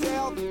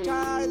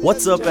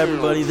What's up,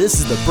 everybody? This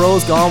is the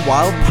Bros Gone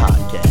Wild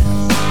podcast.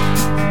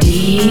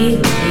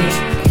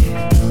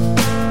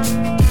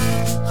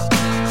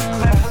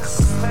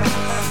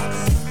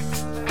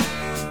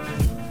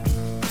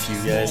 If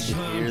you guys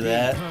can hear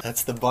that,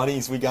 that's the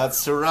bunnies we got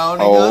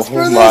surrounding us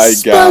for this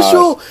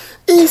special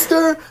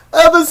Easter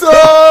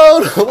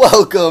episode.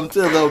 Welcome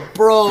to the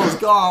Bros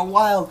Gone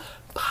Wild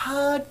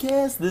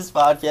podcast. This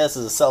podcast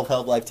is a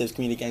self-help, life tips,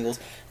 comedic angles,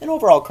 and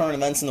overall current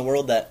events in the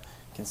world that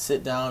can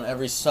sit down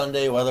every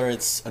Sunday, whether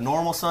it's a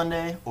normal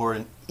Sunday or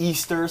an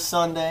Easter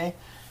Sunday.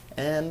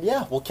 And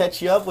yeah, we'll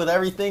catch you up with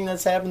everything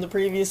that's happened the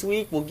previous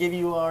week. We'll give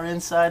you our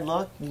inside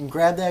look. You can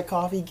grab that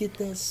coffee, get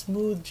that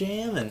smooth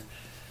jam,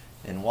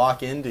 and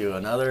walk into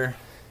another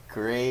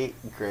great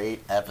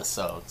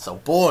episode. So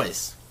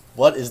boys,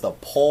 what is the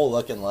poll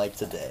looking like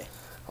today?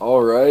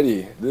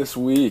 Alrighty, this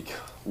week,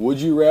 would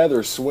you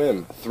rather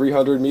swim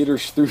 300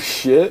 meters through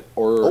shit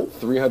or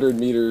 300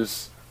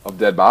 meters of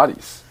dead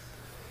bodies?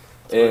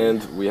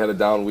 And we had a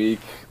down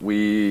week.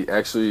 We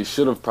actually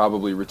should have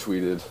probably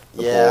retweeted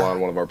the poll on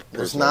one of our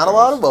There's not a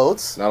lot of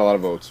votes. Not a lot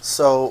of votes.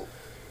 So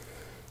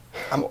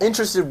I'm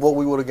interested what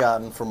we would have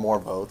gotten for more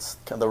votes,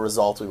 the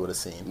results we would have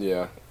seen.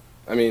 Yeah.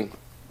 I mean,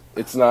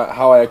 it's not,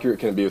 how accurate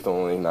can it be with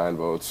only 9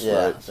 votes,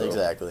 Yeah, right? So,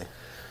 exactly.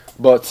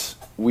 But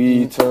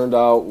we turned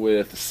out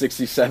with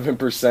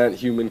 67%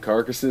 human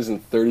carcasses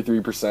and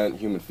 33%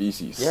 human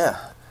feces. Yeah.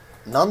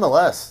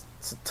 Nonetheless,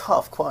 it's a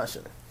tough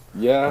question.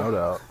 Yeah. No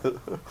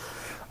doubt.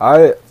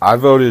 I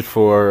voted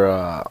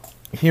for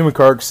human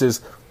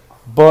carcasses,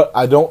 but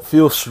I don't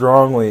feel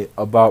strongly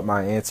about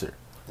my answer.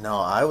 No,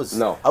 I was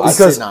Because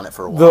sitting on it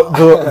for a while.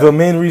 The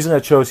main reason I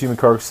chose human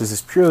carcasses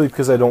is purely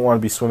because I don't want to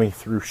be swimming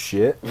through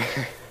shit.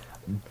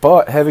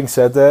 But having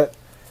said that,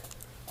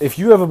 if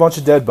you have a bunch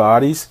of dead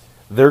bodies,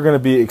 they're going to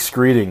be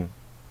excreting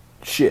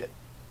shit.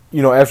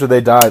 You know, after they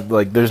died,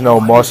 like, there's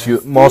no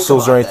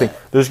muscles or anything.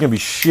 There's going to be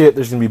shit,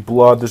 there's going to be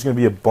blood, there's going to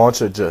be a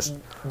bunch of just...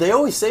 They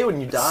always say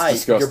when you die,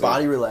 your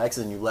body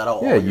relaxes and you let out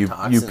all your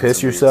toxins. You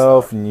piss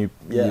yourself and you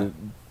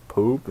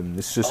poop, and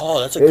it's just... Oh,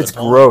 that's a good it's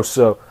point. gross,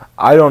 so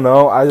I don't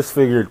know. I just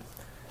figured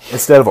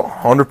instead of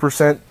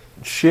 100%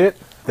 shit,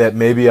 that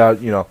maybe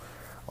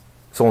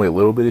it's only a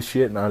little bit of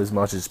shit, not as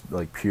much as,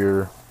 like,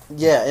 pure...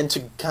 Yeah, and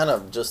to kind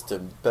of just to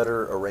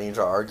better arrange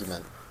our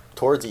argument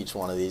towards each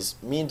one of these,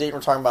 me and Dayton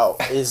were talking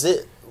about,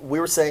 we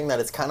were saying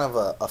that it's kind of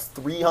a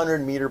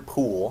 300-meter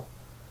pool,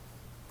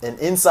 and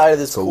inside of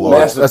this pool...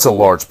 That's a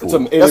large pool.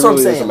 That's what I'm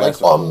saying,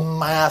 like a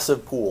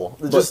massive pool.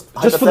 Just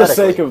for the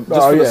sake of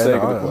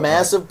the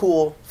massive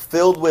pool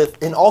filled with...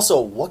 And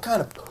also, what kind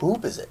of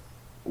poop is it?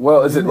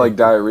 Well, is it like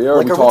diarrhea,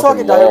 or like, are we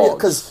talking diarrhea?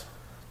 logs?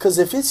 Because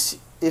if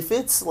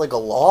it's like a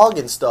log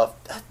and stuff,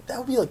 that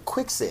would be like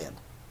quicksand.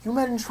 You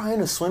imagine trying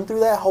to swim through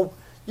that?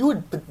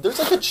 There's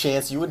like a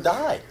chance you would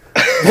die.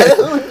 That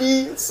would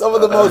be some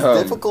of the most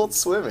difficult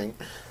swimming.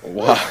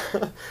 Wow.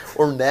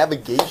 Or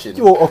navigation.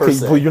 Well, okay,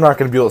 well, you're not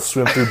going to be able to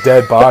swim through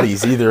dead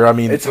bodies either. I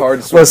mean, it's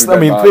hard to swim through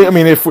dead bodies. I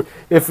mean,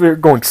 if we're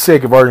going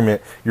sake of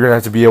argument, you're going to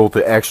have to be able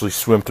to actually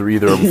swim through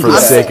either of them for the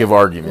sake of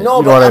argument. No,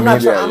 you know but what I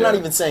mean? I'm not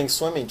even saying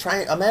swimming.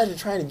 Imagine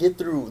trying to get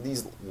through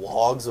these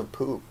logs of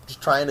poop.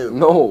 Just trying to...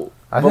 No.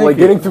 But like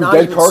getting through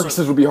dead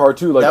carcasses would be hard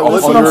too. Like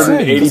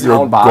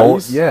 180-pound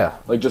bodies. Yeah.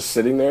 Like just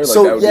sitting there. Like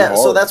so that would be hard.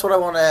 So that's what I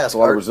want to ask. It's a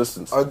lot of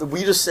resistance. Are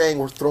we just saying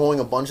we're throwing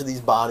a bunch of these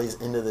bodies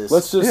into this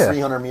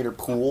 300-meter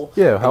pool?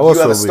 Yeah. How else?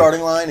 You have a starting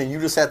line, and you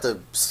just have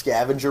to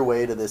scavenge your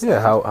way to this. Yeah.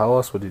 How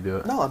else would you do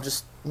it? No, I'm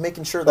just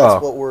making sure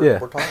that's what we're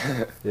talking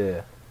about.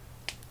 Yeah.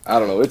 I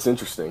don't know. It's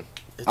interesting.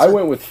 I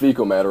went with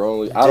fecal matter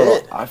only. I don't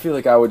know. I feel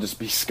like I would just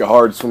be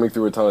scarred swimming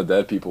through a ton of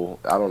dead people.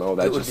 I don't know.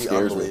 That just scares me.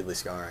 It would be unbelievably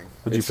scarring.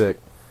 What'd you pick?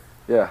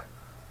 Yeah.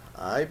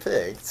 I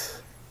picked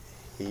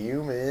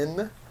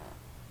human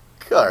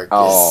carcasses.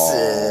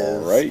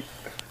 Oh, right.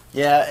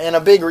 Yeah, and a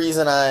big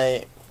reason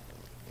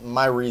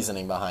my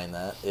reasoning behind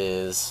that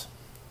is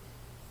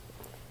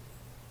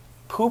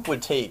poop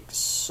would take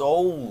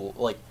swimming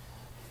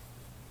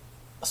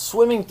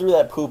through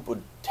that poop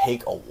would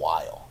take a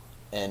while.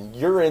 And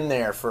you're in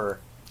there for...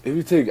 I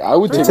would take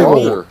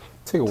longer.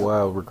 Take a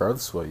while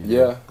regardless of what you do.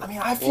 Yeah. I mean,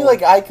 I feel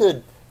like I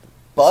could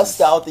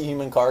bust out the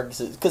human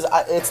carcasses because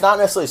it's not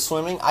necessarily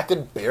swimming. I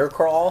could bear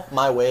crawl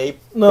my way.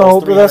 No,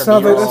 but that's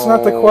not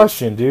the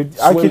question, dude.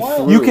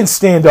 You can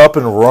stand up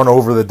and run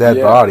over the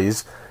dead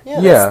bodies. Yeah,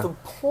 that's the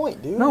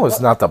point, dude. No, it's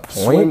not the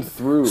point.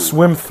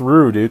 Swim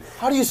through, dude.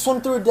 How do you swim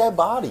through a dead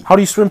body? How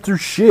do you swim through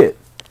shit?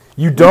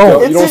 You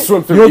don't. You don't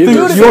swim through either.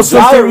 You don't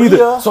swim through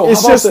either. So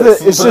it's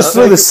just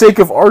for the sake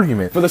of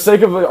argument. For the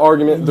sake of the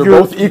argument, they're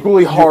both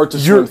equally hard to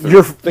swim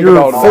through.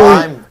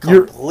 I'm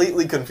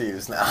completely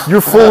confused now.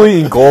 You're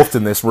fully engulfed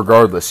in this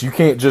regardless. You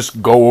can't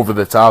just go over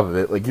the top of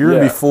it. Like, you're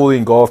going to be fully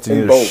engulfed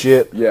in either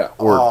shit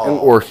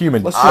or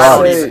human bodies.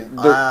 Let's just say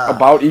they're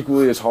about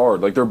equally as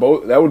hard. Like, they both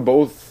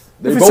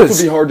would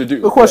be hard to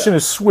do. The question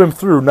is swim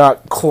through,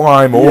 not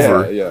climb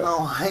over. Yeah. No,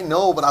 I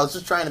know, but I was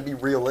just trying to be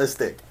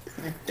realistic.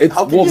 That's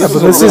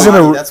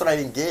what I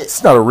didn't get.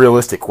 It's not a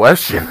realistic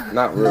question.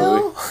 Not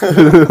really.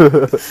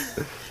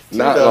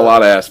 Not in a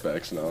lot of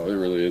aspects, no. It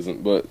really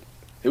isn't. But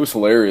it was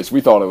hilarious.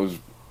 We thought it was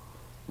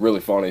really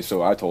funny.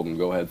 So I told him,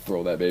 go ahead,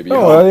 throw that baby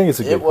No, out. I think it's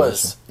a good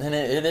question. And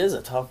it is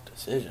a tough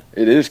decision.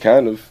 It is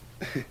kind of.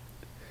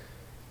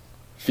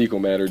 Fecal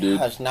matter, dude.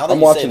 Gosh, now that I'm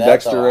you watching say that,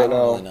 Dexter though, right I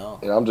don't now,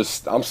 really know. and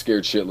I'm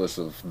scared shitless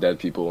of dead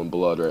people and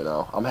blood right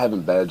now. I'm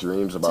having bad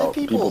dreams about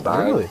people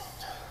dying. Really?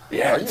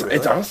 Yeah, Are you it's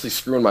really? honestly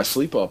screwing my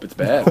sleep up. It's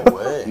bad. No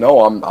way.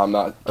 No, I'm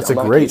not. That's I'm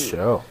a not great kidding.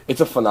 show.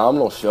 It's a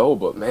phenomenal show,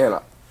 but man,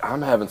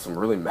 I'm having some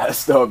really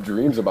messed up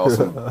dreams about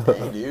some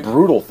Dang, dude.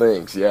 brutal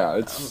things. Yeah,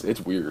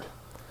 it's weird.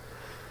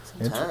 It's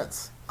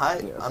intense.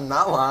 I'm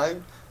not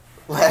lying.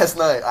 Last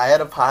night I had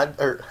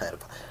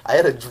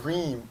a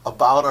dream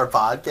about our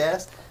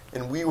podcast,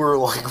 and we were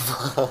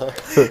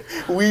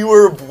like, we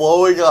were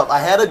blowing up. I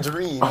had a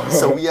dream,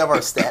 so we have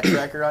our stat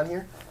tracker on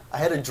here. I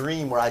had a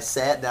dream where I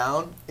sat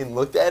down and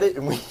looked at it,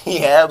 and we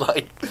had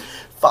like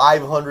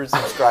 500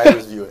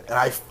 subscribers view it, and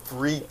I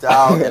freaked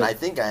out, and I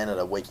think I ended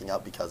up waking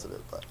up because of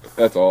it. But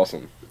That's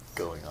awesome.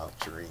 going off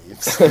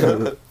dreams.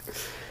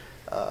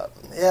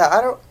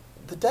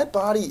 The dead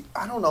body,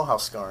 I don't know how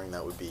scarring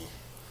that would be.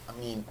 I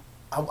mean,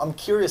 I'm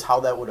curious how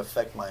that would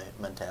affect my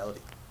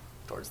mentality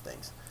towards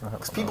things.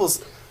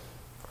 Because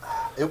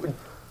it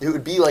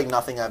would be like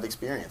nothing I've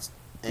experienced.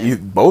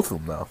 And Both of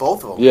them, though.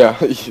 both of them. Yeah.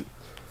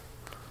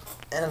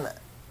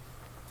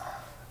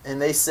 And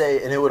they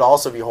say, and it would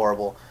also be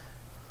horrible.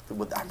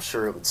 I'm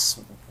sure it would.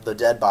 The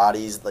dead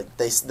bodies, like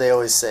they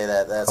always say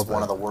that's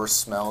one of the worst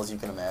smells you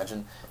can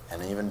imagine.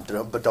 And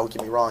but don't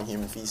get me wrong,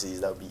 human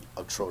feces, that would be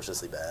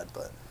atrociously bad.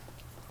 But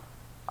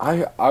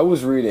I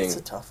was reading. it's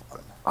a tough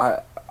one.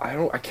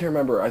 I can't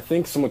remember. I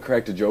think someone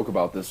cracked a joke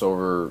about this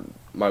over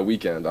my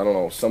weekend. I don't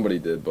know. Somebody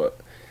did, but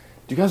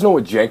do you guys know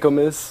what Jankum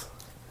is?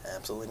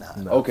 Absolutely not.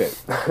 No. Okay.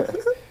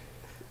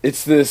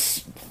 It's this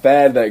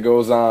fad that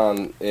goes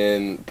on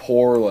in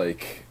poor,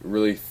 like,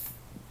 really,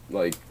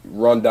 like,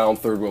 run-down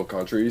third-world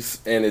countries,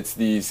 and it's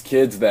these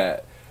kids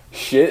that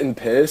shit and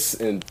piss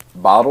in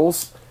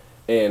bottles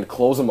and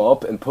close them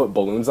up and put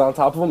balloons on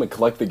top of them and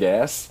collect the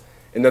gas,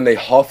 and then they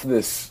huff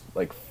this,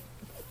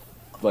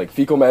 like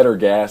fecal matter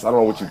gas, I don't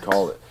know what you'd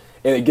call it,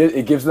 and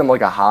it gives them,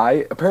 like, a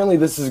high. Apparently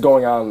this is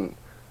going on.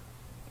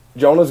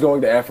 Jonah's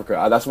going to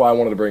Africa. That's why I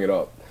wanted to bring it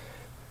up.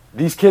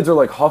 These kids are,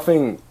 like,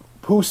 huffing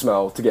poo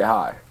smell to get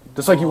high.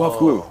 Just like you huff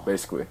glue,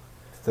 basically.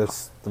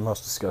 That's the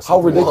most disgusting. How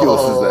thing.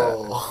 ridiculous is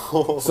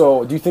that?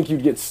 So, do you think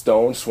you'd get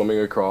stoned swimming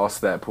across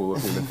that pool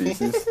of human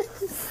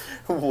feces?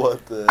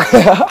 What the?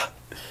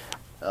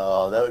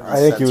 That would be I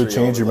think it would sensory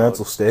change your overload.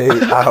 mental state.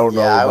 I don't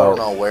know Yeah, I about,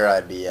 don't know where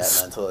I'd be at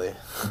mentally.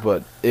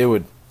 but it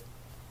would.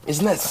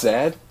 Isn't that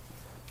sad?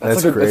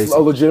 That's like crazy. It's a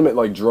legitimate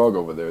like drug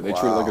over there. They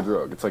treat it like a Wow.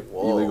 drug. It's like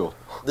Whoa. illegal.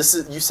 This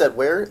is, you said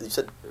where? You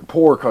said,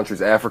 Poor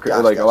countries, Africa,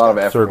 Gotcha, like a lot of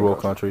gotcha. African Third world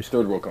countries.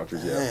 Third world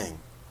countries, yeah. dang.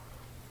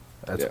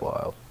 That's Yeah.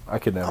 wild. I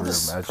could never I'm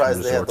just imagine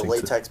surprised they have the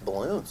resorting to. latex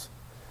balloons.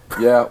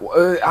 Yeah,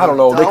 I don't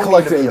know. I They don't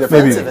collect mean it to in be different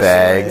Maybe offensive in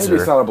bags any Maybe way.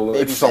 it's not a balloon.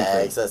 Maybe It's something.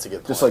 bags, that's a good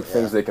point. Just like yeah.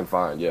 things they can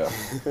find. Yeah.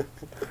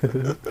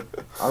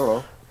 I don't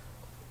know.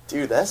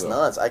 Dude, that's So,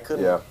 nuts. I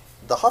couldn't. yeah.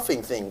 The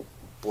huffing thing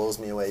blows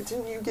me away.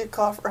 Didn't you get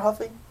caught for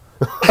huffing?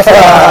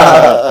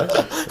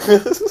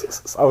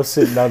 I was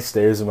sitting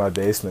downstairs in my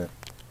basement,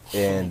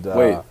 and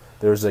Wait.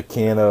 there was a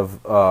can of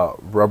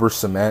rubber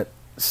cement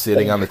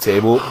sitting on the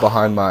table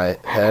behind my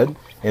head,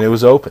 and it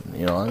was open.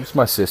 You know, it's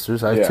my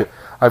sisters. I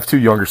have two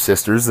younger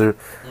sisters. They're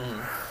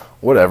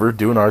whatever,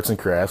 doing arts and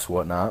crafts,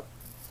 whatnot.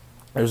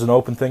 There's an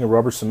open thing of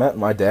rubber cement,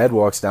 and my dad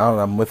walks down,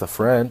 and I'm with a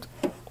friend,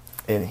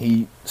 and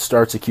he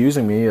starts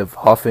accusing me of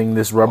huffing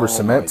this rubber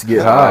cement to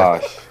get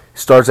high.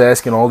 Starts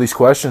asking all these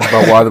questions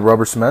about why the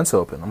rubber cement's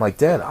open. I'm like,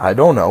 Dad, I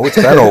don't know. It's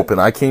been open.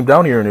 I came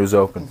down here and it was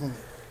open.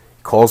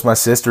 Calls my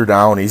sister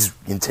down. He's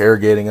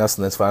interrogating us,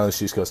 and then finally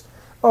she just goes,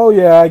 oh,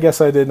 yeah, I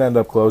guess I didn't end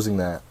up closing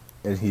that.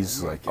 And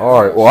he's like,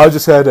 all right, well, I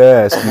just had to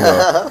ask. You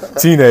know,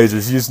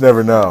 teenagers, you just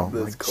never know.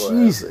 I'm like, classic.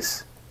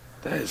 Jesus.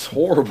 That is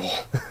horrible.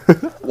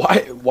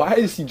 Why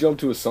does he jump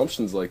to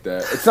assumptions like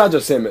that? It's not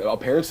just him.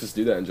 Parents just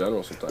do that in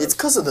general sometimes. It's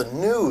because of the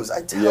news,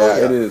 I tell Yeah,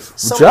 you. it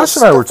is. Josh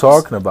and I were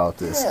talking about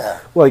this. Yeah.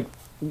 Like,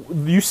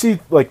 you see,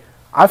 like,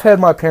 I've had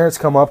my parents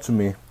come up to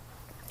me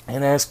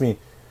and ask me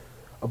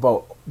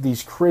about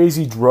these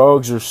crazy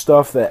drugs or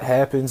stuff that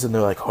happens, and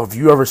they're like, oh, have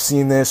you ever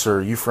seen this, or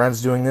are you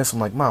friends doing this? I'm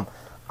like, Mom,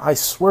 I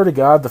swear to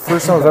God, the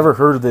first time I've ever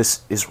heard of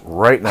this is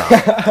right now.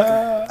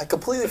 I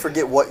completely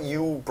forget what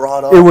you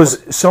brought up. It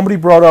was, somebody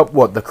brought up,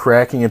 the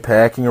cracking and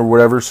packing or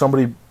whatever.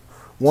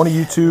 One of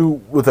you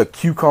two with a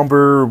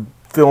cucumber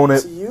filling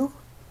Was it. it you?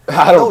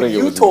 I don't think it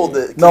you was told me.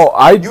 it. No,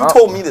 You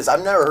told me this.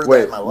 I've never heard Wait,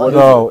 that in my what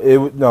life.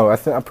 is No,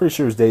 I'm pretty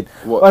sure it was Dade.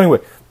 What? Well, anyway,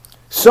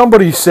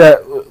 somebody said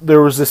there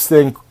was this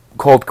thing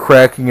called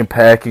cracking and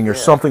packing or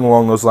something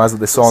along those lines that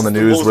they saw on the This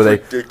is the news most where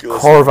they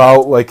ridiculous carve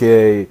out like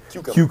a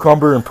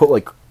Cucumber. and put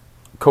like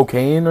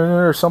cocaine in it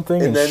or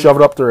something and then- shove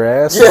it up their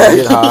ass Yeah. and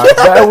get high.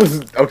 That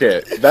was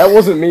okay. That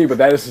wasn't me, but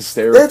that is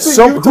hysterical. That's what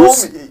Some- you told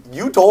who's- me.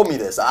 You told me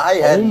this. I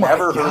had Oh my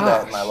never heard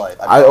that in gosh. my life.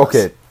 I- promise.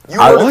 okay. You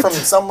heard it What? from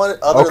someone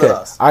other Okay, than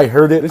us. I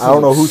heard it. This I don't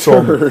is know who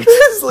told me. absurd.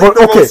 It's like But,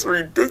 the okay. most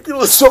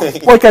ridiculous So,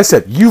 thing. like I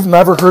said, you've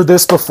never heard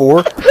this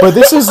before, but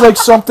this is like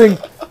something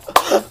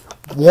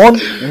one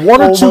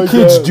or two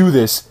kids God. do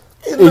this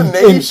In the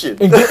nation.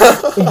 and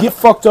get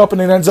fucked up,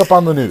 and it ends up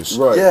on the news.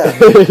 Right. Yeah.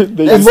 And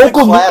That's the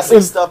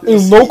classic stuff you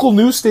see. local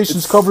news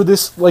stations cover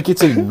this like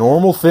it's a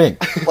normal thing.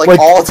 Like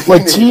all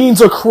like teenagers.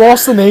 teens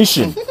across the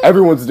nation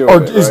Everyone's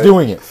doing it. is right?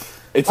 doing it.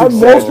 It's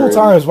Multiple exaggerated.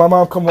 times my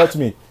mom come up to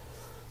me,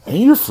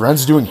 "Any of your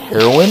friends doing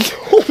heroin?"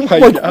 My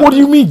Like, God. what do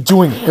you mean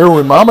doing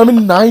heroin, Mom? I'm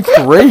in 9th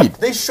grade.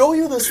 They show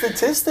you the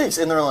statistics,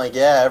 and they're like,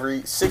 yeah,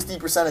 every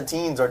 60% of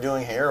teens are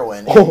doing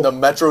heroin Oh. in the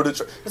Metro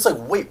Detroit. It's like,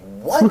 wait,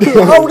 what?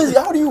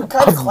 How do you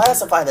kind of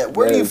classify that?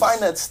 Where do you Yes.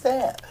 find that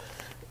stat?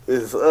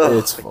 Oh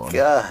It's my fun.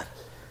 God.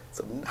 It's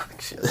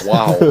obnoxious.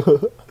 Wow.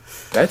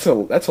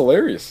 That's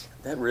hilarious.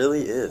 That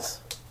really is.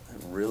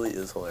 It really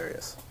is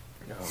hilarious.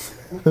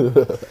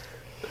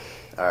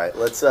 All right,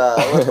 let's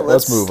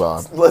move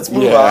on. Let's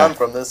move Yeah. on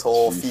from this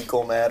whole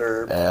fecal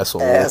matter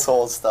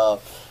Asshole.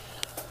 stuff.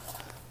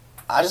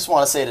 I just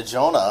want to say to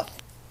Jonah,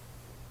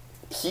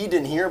 he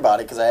didn't hear about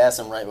it because I asked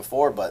him right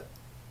before, but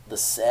the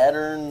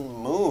Saturn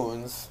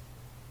moons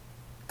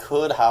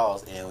could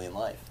house alien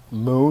life.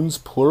 Moons,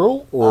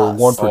 plural, or Uh,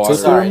 one oh, particular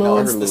Sorry, no,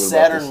 moon? it's I heard a the little about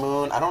Saturn this.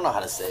 moon. I don't know how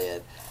to say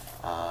it.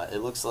 It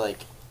looks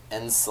like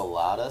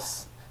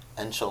enchiladas.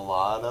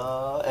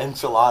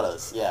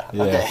 Enchiladas. Yeah.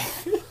 Yeah. Okay.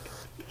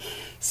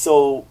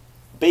 So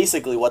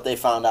basically, what they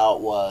found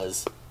out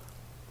was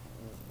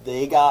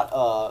they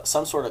got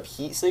some sort of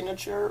heat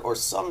signature or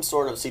some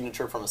sort of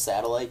signature from a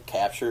satellite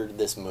captured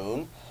this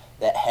moon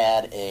that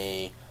had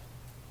a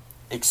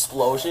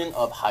explosion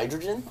of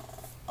hydrogen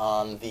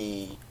on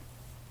the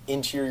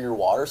interior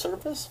water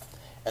surface.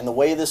 And the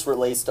way this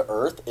relates to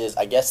Earth is,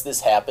 I guess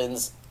this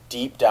happens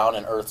deep down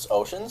in Earth's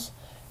oceans.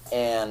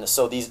 And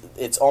so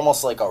it's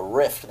almost like a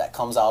rift that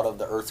comes out of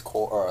the Earth's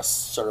core, or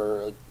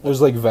a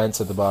There's like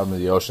vents at the bottom of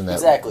the ocean that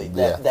exactly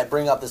yeah, that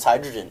bring up this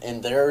hydrogen.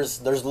 And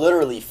there's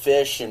literally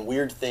fish and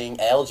weird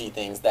algae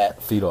things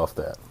that feed off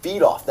that.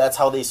 feed off. That's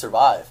how they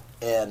survive.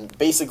 And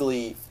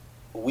basically,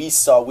 we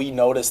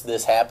noticed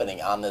this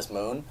happening on this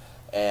moon,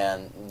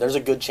 and there's a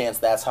good chance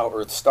that's how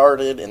Earth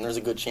started, and there's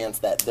a good chance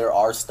that there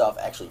are stuff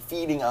actually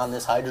feeding on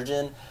this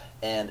hydrogen.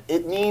 And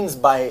it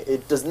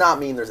does not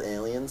mean there's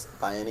aliens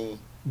by any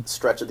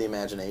stretch of the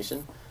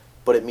imagination,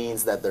 but it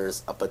means that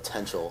there's a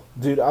potential.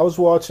 Dude, I was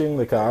watching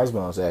the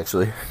Cosmos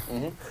actually,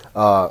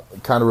 Mm-hmm.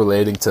 kind of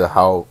relating to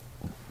how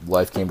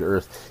life came to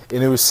Earth,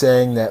 and it was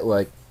saying that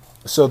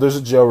so there's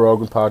a Joe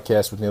Rogan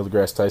podcast with Neil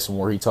deGrasse Tyson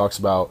where he talks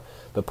about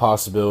the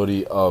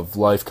possibility of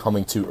life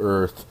coming to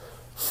Earth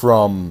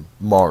from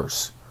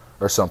Mars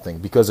or something,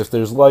 because if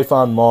there's life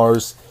on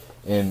Mars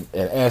and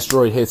an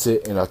asteroid hits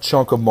it and a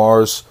chunk of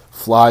Mars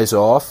flies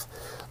off,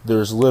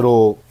 there's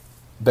little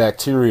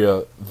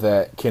bacteria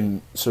that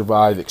can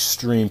survive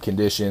extreme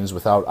conditions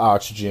without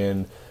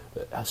oxygen,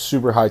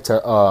 super high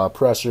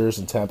pressures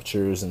and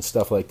temperatures and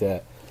stuff like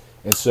that.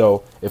 And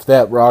so if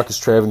that rock is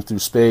traveling through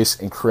space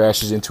and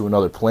crashes into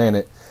another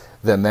planet,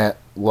 then that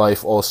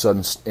life all of a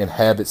sudden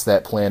inhabits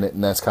that planet,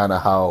 and that's kind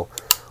of how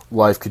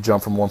life could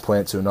jump from one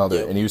planet to another.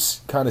 Yep. And he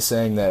was kind of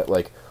saying that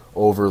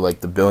over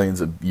the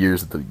billions of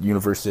years that the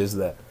universe is,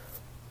 that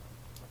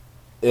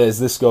as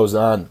this goes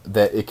on,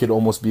 that it could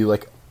almost be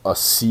like a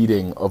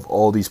seeding of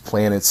all these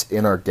planets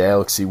in our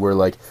galaxy, where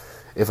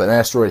if an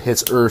asteroid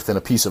hits Earth and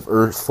a piece of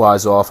Earth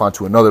flies off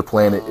onto another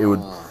planet, it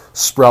would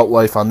sprout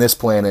life on this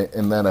planet,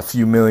 and then a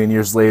few million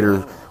years later,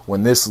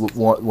 when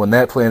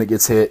that planet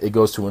gets hit, it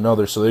goes to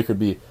another. So there could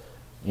be,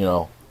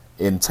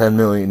 in 10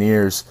 million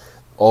years,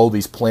 all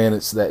these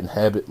planets that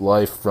inhabit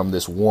life from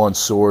this one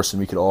source, and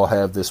we could all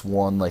have this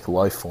one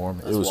life form.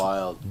 That's it was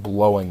wild.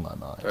 blowing my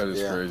mind. That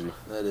is crazy.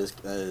 That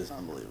is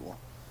unbelievable.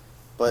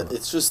 But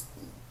it's just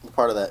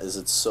part of that is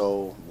it's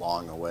so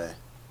long away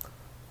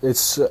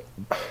It's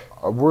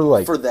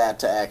we're for that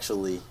to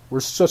actually. we're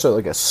such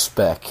a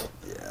speck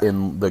Yeah.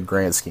 in the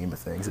grand scheme of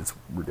things. It's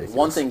ridiculous.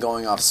 One thing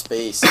going off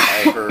space,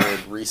 I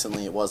heard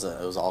recently, it was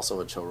also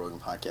a Joe Rogan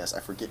podcast. I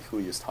forget who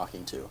he was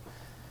talking to,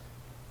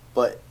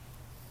 but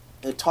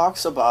it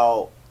talks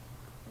about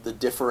the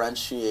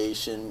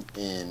differentiation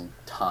in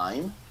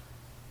time,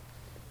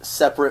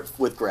 separate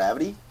with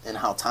gravity, and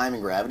how time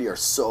and gravity are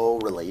so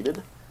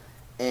related.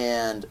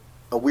 And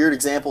a weird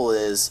example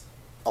is,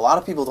 a lot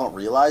of people don't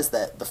realize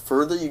that the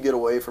further you get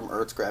away from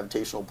Earth's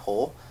gravitational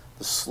pull,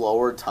 the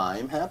slower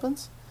time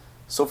happens.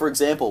 So, for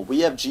example,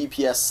 we have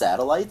GPS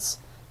satellites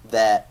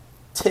that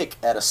tick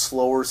at a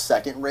slower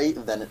second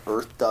rate than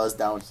Earth does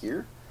down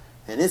here.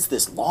 And it's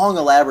this long,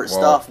 elaborate Wow.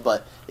 stuff,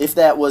 but if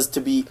that was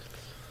to be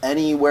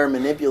anywhere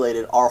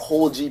manipulated, our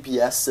whole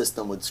GPS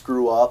system would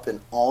screw up, and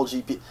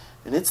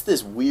and it's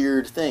this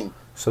weird thing.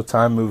 So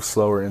time moves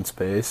slower in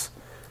space.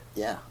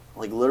 Yeah,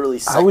 literally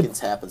I would- seconds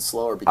happen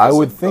slower I because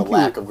would of think the you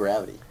lack would- of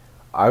gravity.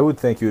 I would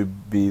think it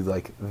would be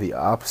the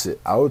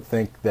opposite. I would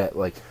think that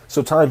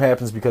so time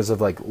happens because of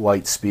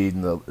light speed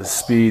and the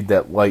speed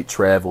that light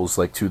travels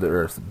to the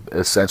Earth.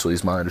 Essentially,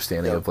 is my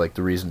understanding Yep. of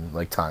the reason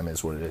time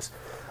is what it is.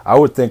 I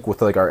would think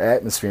with our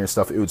atmosphere and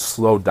stuff, it would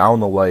slow down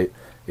the light,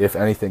 if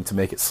anything, to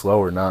make it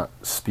slower, not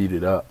speed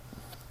it up.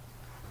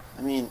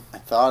 I mean, I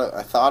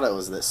thought it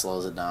was that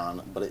slows it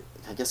down, but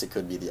I guess it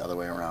could be the other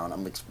way around.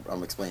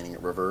 I'm explaining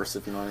it reverse,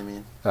 if you know what I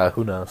mean.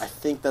 Who knows? I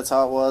think that's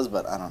how it was,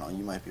 but I don't know.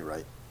 You might be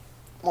right.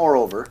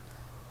 Moreover,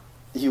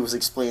 he was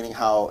explaining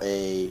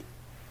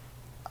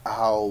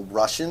how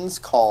Russians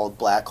called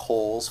black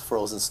holes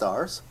frozen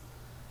stars,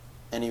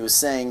 and he was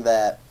saying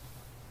that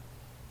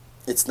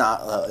it's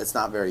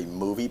not very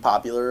movie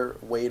popular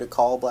way to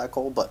call a black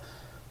hole, but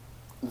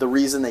the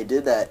reason they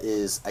did that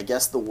is, I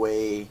guess, the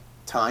way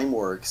time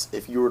works.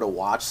 If you were to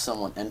watch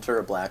someone enter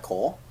a black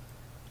hole,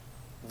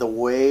 the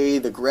way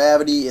the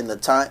gravity and the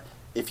time,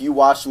 if you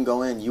watched them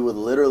go in, you would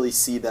literally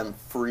see them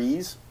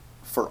freeze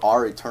for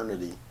our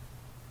eternity,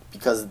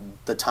 because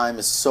the time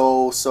is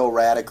so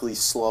radically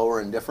slower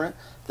and different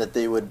that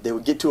they would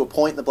get to a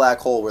point in the black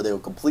hole where they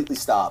would completely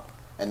stop,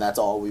 and that's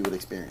all we would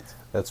experience.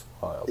 That's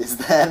wild. Is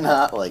that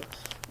not like,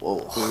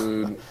 whoa?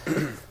 Dude.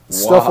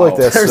 Stuff like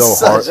that's There's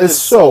so hard. such- It's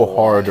so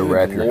hard to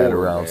wrap your head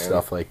Lord, around man.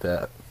 stuff like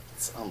that.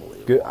 It's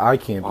unbelievable. Good. I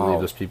can't believe Wow.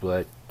 there's people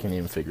that can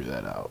even figure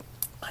that out.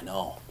 I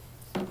know.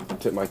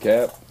 Tip my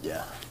cap.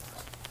 Yeah,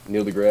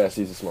 Neil deGrasse,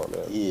 he's a smart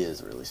man. he is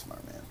a really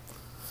smart man.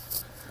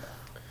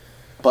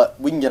 But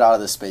we can get out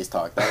of this space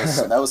talk.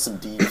 That was some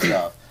deep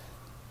stuff.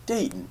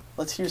 Dayton,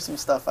 let's hear some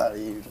stuff out of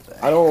you today.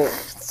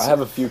 I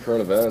have a few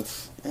current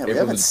events. Yeah, we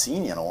haven't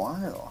seen you in a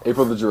while.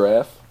 April the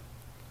giraffe.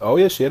 Oh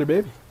yeah, she had a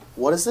baby.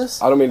 What is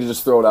this? I don't mean to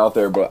just throw it out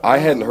there, but I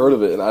hadn't heard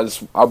of it, and I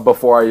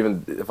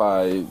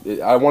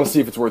want to see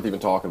if it's worth even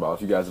talking about.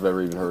 If you guys have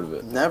ever even heard of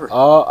it. Never.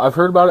 I've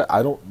heard about it.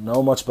 I don't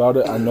know much about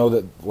it. I know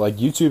that like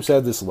YouTube's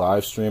had this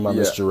live stream on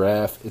this Yeah.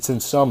 giraffe. It's in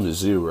some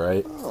zoo,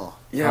 right? Oh.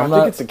 Yeah, I'm I think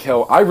not- it's in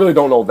Cal. I really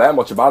don't know that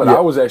much about it. Yeah. I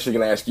was actually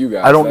going to ask you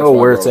guys. I don't That's know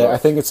why where I it's brought at. it I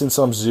up. think it's in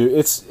some zoo.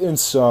 It's in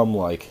some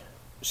like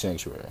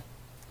sanctuary.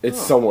 It's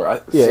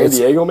somewhere. Yeah, San it's-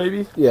 Diego,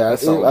 maybe. Yeah, That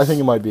sounds- I think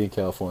it might be in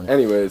California.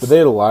 Anyways, But they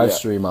had a live yeah.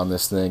 stream on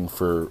this thing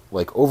for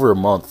like over a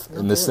month,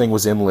 and this thing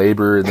was in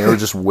labor, and they were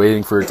just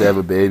waiting for it to have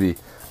a baby,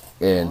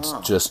 and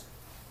just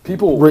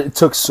People it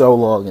took so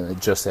long, and it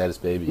just had its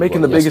baby.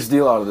 making What, the biggest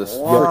deal out of this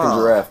Wow. freaking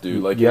giraffe,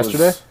 dude. Like it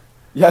Yesterday? was-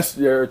 yes,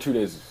 yeah, 2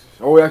 days.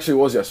 Oh, actually,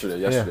 it was yesterday.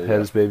 Yeah, Yesterday. had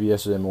his baby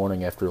yesterday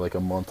morning after like a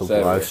month of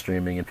Saturday. live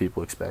streaming and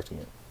people expecting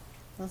it.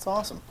 That's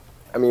awesome.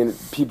 I mean,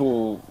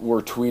 people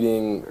were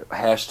tweeting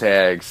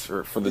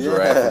hashtags for the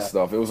giraffe Yeah. and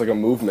stuff. It was like a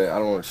movement. I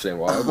don't understand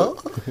why,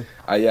 but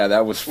yeah,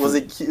 that was. Was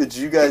it cute? Did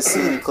you guys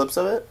see any clips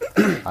of it?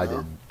 I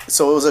didn't.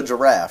 So it was a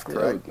giraffe, Yeah,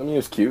 correct? I mean, it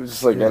was cute. It's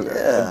just like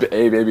Yeah.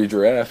 a baby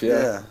giraffe.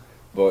 Yeah.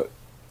 But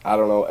I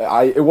don't know.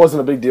 It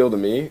wasn't a big deal to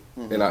me,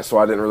 and so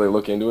I didn't really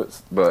look into it.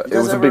 But You it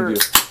was guys a big ever-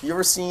 deal. You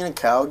ever seen a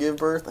cow give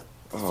birth?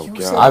 Oh You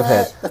god. said I've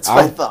that? had. That's what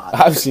I I've, thought.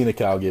 I've seen a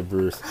cow give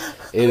birth.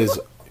 It is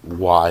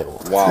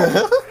wild.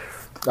 Wow.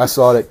 I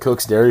saw it at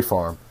Cook's Dairy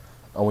Farm,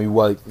 and we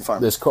like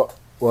Farm. this car.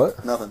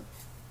 What? Nothing.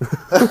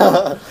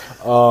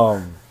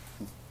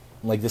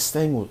 Like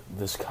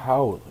this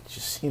cow like,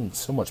 just seemed in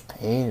so much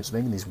pain. It was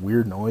making these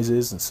weird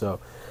noises, and so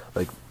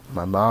like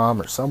my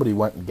mom or somebody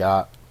went and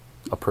got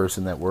a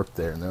person that worked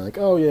there, and they're like,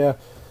 "Oh yeah,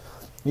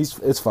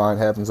 it's fine.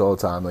 Happens all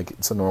the time. Like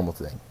it's a normal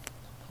thing."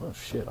 Oh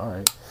shit! All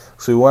right.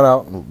 So we went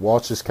out and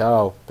watched this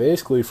cow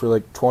basically for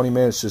like 20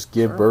 minutes just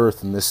give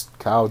birth, and this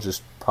cow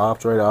just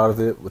popped right out of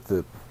it with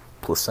the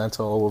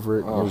placenta all over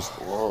it. And it was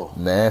Whoa.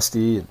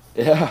 nasty. And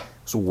Yeah. it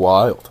was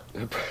wild.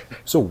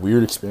 It's a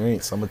weird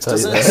experience. I'm gonna tell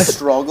Doesn't you it that.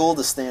 struggle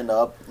to stand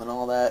up and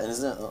all that? And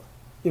isn't it?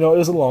 You know, it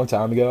was a long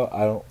time ago.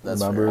 I don't That's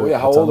remember. fair. Oh yeah. a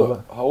How ton of old?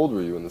 it. How old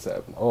were you when this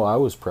happened? Oh, I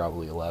was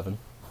probably 11.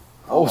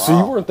 Oh, so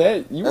you weren't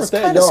that. You That's weren't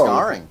that kind of young.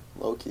 scarring,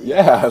 low key.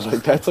 Yeah,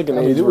 like that's like an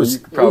I mean, age it where was- you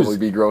could it was- probably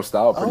be grossed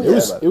out. Oh, Pretty It yeah.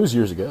 was bad. it was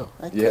years ago.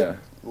 That Yeah.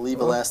 could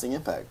leave a lasting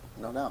impact,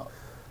 no doubt.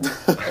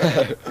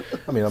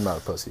 I mean, I'm not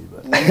a pussy,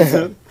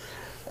 but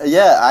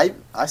Yeah,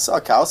 I saw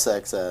cow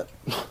sex at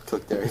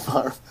Cook Dairy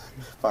Farm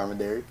and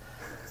Dairy.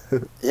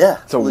 Yeah,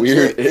 It's a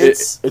legit. weird.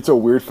 It's a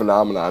weird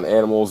phenomenon.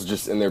 Animals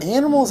just in their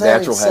animals having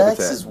natural sex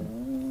habitat. is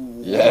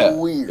Yeah,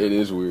 weird. it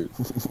is weird.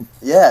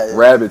 Yeah,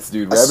 Rabbits,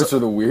 dude. I Rabbits saw- are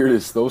the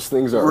weirdest. Those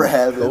things are.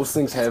 Rabbits. Those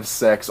things have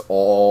sex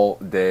all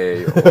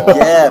day. Long,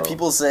 yeah. bro.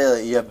 People say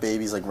like you have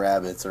babies like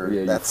rabbits, or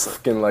Yeah, that's you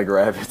fucking like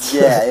rabbits.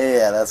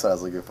 yeah. That's what I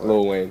was looking for.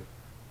 Lil Wayne.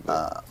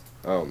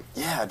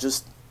 Yeah,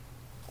 just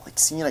like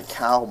seeing a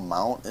cow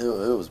mount, it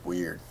was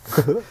weird.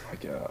 My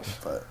gosh,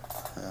 But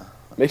yeah,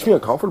 makes me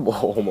uncomfortable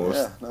almost.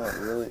 yeah, no,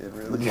 it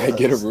really. Yeah, does.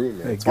 get a room,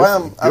 man. Hey, That's why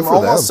good I'm for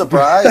almost them.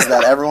 surprised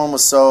that everyone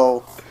was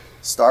so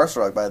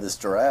starstruck by this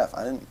giraffe.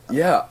 I didn't.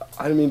 Yeah,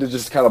 I didn't mean to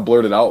just kind of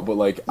blurt it out, but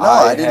like No,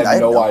 I I didn't- had I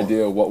no know.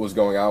 idea what was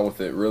going on with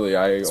it. Really,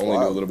 I only knew a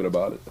wild. little bit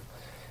about it,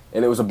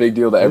 and it was a big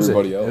deal to it was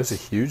everybody It was else.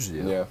 a huge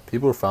deal. Yeah.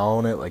 People were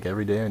following it like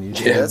every day on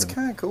YouTube. Yeah, that's and-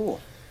 kind of cool,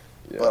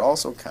 Yeah. but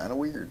also kind of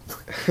weird.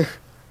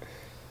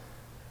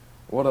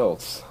 What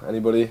else?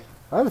 Anybody?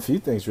 I have a few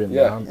things written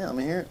Yeah. down. Yeah, let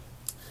me hear it.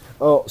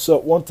 Oh, so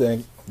one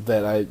thing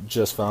that I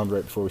just found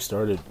right before we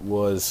started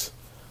was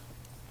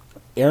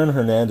Aaron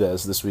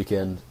Hernandez this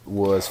weekend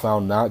was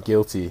found not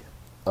guilty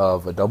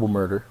of a double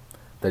murder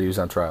that he was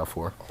on trial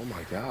for, Oh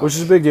my god. which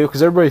is a big deal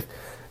because everybody,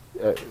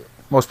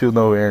 most people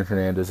know who Aaron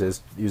Hernandez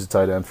is. He was a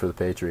tight end for the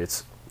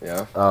Patriots.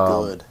 Yeah.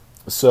 Good.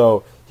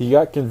 So he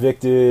got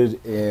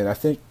convicted in, I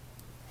think,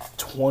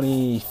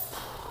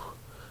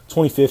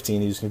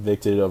 2015, he was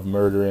convicted of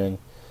murdering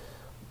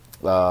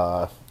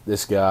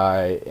this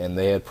guy, and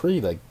they had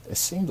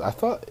I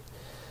thought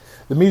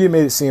the media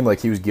made it seem like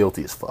he was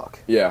guilty as fuck.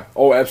 Yeah.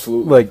 Oh,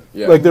 absolutely.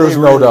 Like there was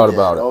no doubt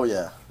about it. Oh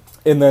yeah.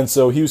 And then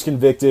so he was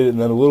convicted, and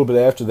then a little bit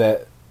after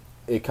that,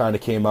 it kind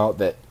of came out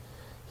that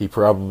he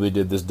probably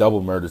did this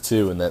double murder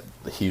too, and that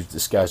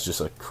this guy's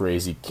just a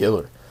crazy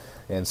killer.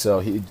 And so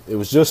he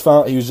was just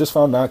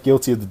found not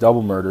guilty of the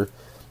double murder,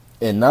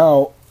 and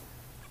now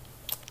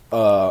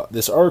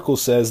this article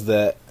says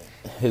that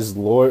his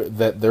lawyer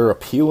that they're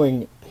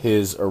appealing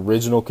his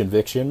original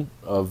conviction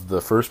of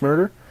the first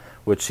murder,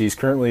 which he's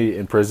currently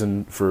in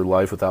prison for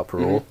life without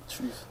parole.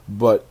 Mm-hmm.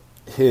 But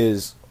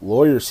his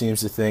lawyer seems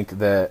to think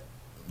that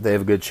they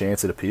have a good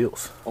chance at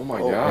appeals. Oh my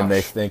gosh. And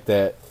they think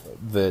that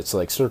it's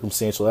like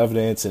circumstantial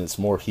evidence, and it's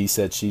more he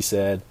said, she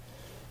said,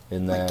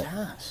 and that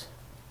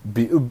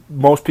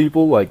most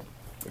people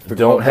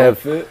don't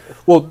have.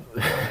 Well,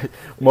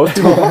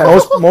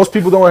 most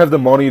people don't have the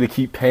money to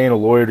keep paying a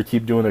lawyer to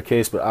keep doing their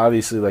case. But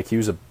obviously, he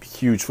was a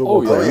huge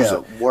football player. Yeah.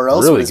 Where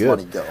else would his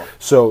money go?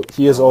 So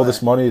he has all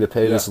this money to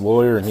pay this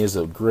lawyer, and he has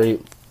a great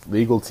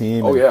legal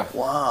team. Oh yeah.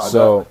 Wow.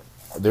 So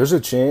there's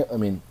a chance. I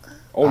mean.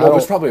 Oh no,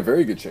 there's probably a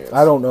very good chance.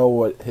 I don't know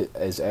what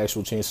his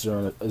actual chances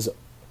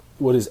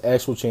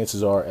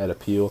are at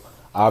appeal.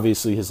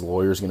 Obviously, his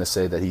lawyer's going to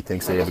say that he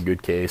thinks they have a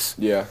good case.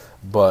 Yeah.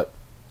 But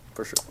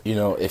for sure,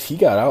 if he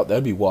got out,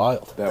 that'd be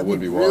wild. That would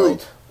be really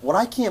wild. What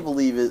I can't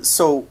believe is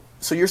so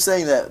you're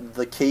saying that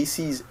the case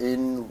he's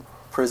in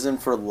prison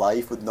for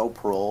life with no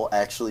parole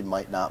actually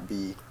might not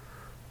be.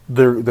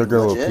 They're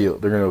going to appeal.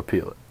 They're going to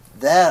appeal it.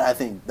 That I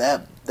think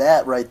that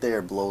right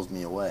there blows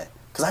me away.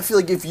 Because I feel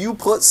like if you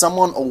put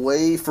someone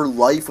away for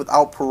life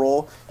without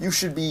parole, you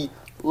should be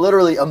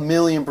literally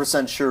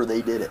 1,000,000% sure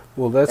they did it.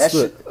 Well, that's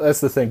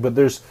the thing. But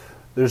there's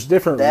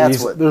different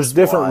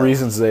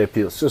reasons they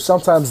appeal. So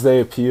sometimes they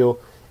appeal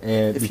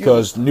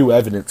because new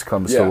evidence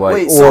comes to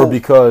light,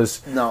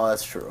 because no,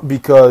 that's true.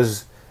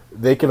 Because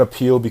they can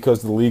appeal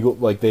because the legal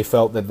they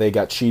felt that they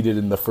got cheated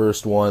in the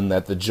first one,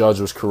 that the judge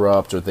was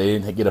corrupt, or they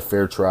didn't get a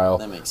fair trial.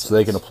 That makes sense. So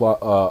they can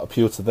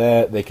appeal to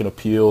that. They can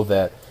appeal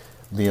that.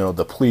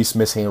 The police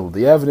mishandled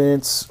the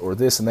evidence, or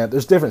this and that.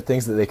 There's different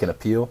things that they can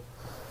appeal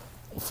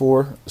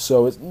for.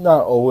 So it's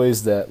not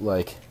always that,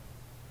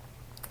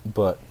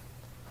 but...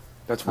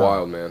 That's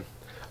wild, man.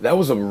 That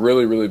was a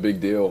really, really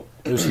big deal.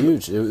 It was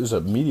huge. It was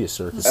a media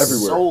circus.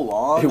 Everywhere. So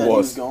long that he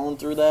was going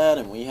through that,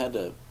 and we had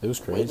to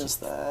witness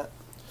that.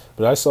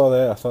 But I saw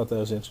that. I thought that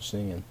was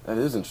interesting. And that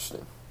is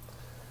interesting.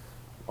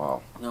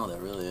 Wow. No,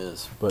 that really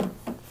is. But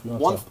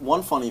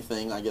one funny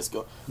thing, I guess.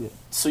 Yeah.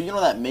 So you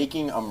know that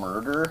Making a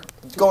Murder,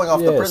 going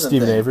off the prison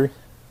Stephen thing. Avery.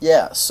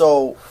 Yeah.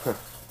 So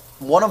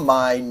one of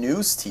my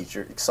news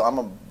teachers,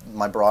 so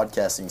my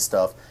broadcasting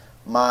stuff.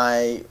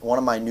 One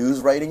of my news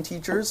writing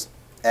teachers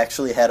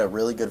actually had a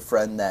really good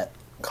friend that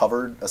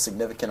covered a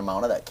significant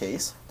amount of that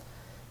case,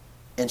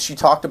 and she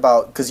talked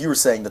about, because you were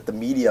saying that the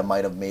media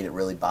might have made it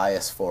really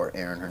biased for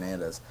Aaron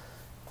Hernandez,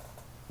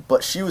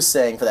 but she was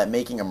saying for that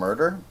Making a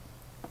Murder.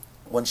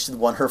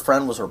 When her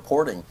friend was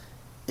reporting,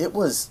 it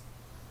was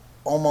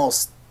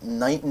almost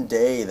night and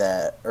day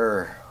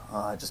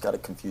I just got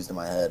it confused in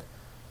my head.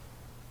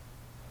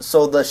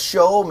 So the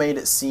show made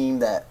it seem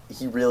that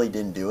he really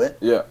didn't do it.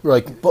 Yeah.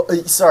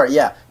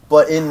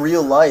 But in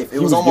real life, it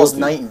was almost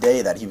guilty. night and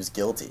day that he was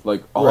guilty.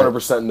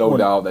 100% no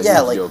doubt that he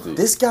was guilty.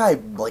 This guy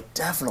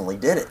definitely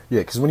did it.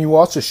 Yeah, because when you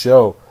watch a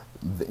show,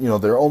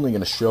 they're only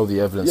going to show the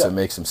evidence that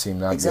makes him seem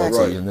not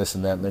guilty and this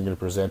and that, and they're going to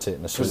present it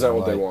in a certain light. Present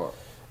what they want.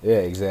 Yeah,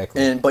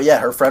 exactly. But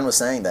her friend was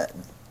saying that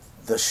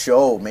the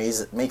show makes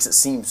it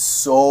seem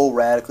so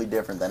radically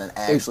different than it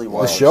actually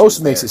was. The show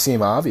makes it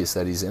seem obvious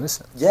that he's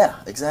innocent. Yeah,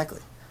 exactly.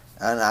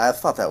 And I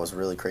thought that was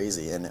really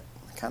crazy, and it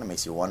kind of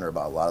makes you wonder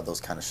about a lot of those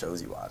kind of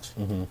shows you watch.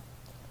 Mm-hmm.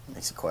 It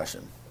makes you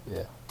question.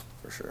 Yeah.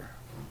 For sure.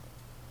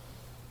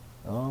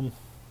 Yeah.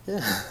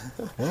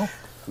 Well,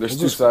 there's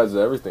two sides to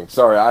everything.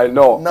 Sorry, I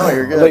know. No,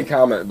 you're good. Late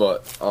comment,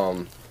 but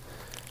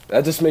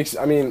that just makes.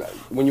 I mean,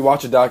 when you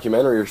watch a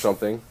documentary or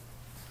something,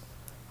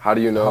 how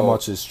do you know how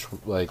much is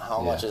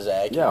much is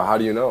accurate? Yeah, how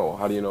do you know?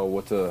 How do you know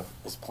what to?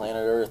 Is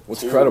planet Earth?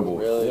 What's credible?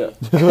 Really? Yeah.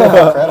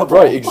 Credible.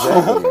 Right,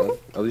 exactly, man.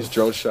 All these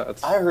drone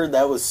shots. I heard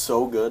that was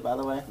so good. By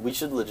the way, we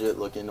should legit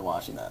look into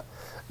watching that.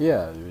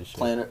 Yeah, we should.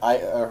 Planet. I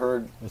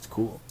heard it's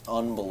cool.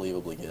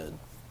 Unbelievably good.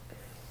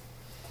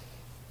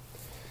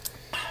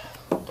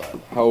 But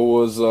how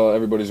was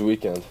everybody's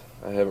weekend?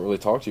 I haven't really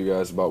talked to you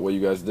guys about what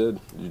you guys did.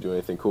 Did you do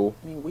anything cool?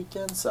 I mean,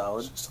 weekend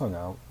solid. Just hung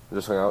out.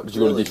 Just hung out. Did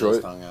you go to Detroit?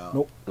 Just hung out.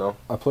 Nope. No.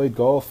 I played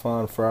golf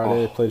on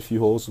Friday. Played a few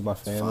holes with my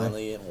family.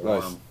 Finally getting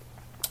warm. Nice.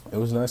 It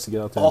was nice to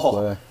get out there and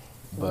play.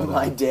 But,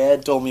 my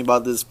dad told me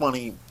about this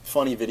funny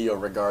video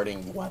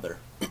regarding weather.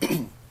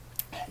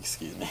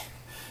 Excuse me.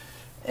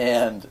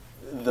 And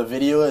the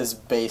video is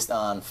based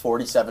on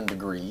 47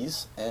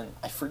 degrees, and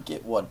I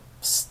forget what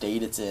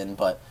state it's in,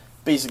 but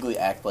basically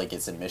act like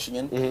it's in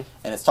Michigan,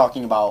 and it's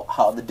talking about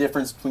how the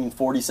difference between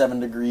 47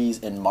 degrees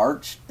in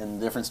March and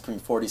the difference between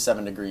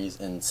 47 degrees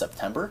in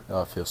September.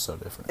 Oh, it feels so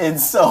different. And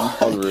so,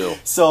 Unreal.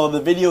 So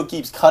the video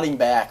keeps cutting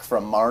back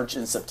from March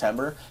and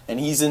September, and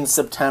he's in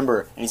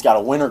September, and he's got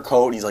a winter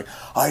coat, and he's like,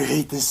 I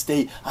hate this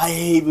state, I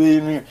hate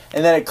living here.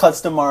 And then it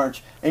cuts to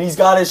March, and he's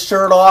got his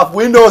shirt off,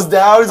 windows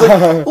down, he's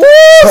like, woo,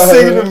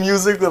 singing the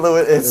music with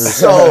it. It's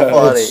so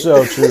funny. It's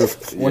so true.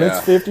 When it's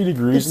 50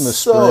 degrees in the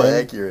spring, so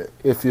accurate.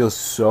 it feels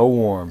so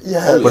warm.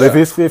 Yeah. But if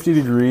it's 50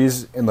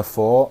 degrees in the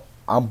fall,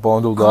 I'm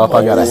bundled up.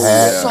 I got a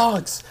hat. It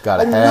sucks. Got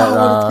a I hat know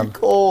on. it's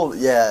cold.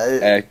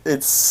 Yeah,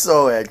 it's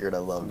so accurate. I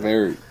love it.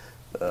 Very.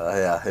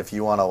 Yeah, if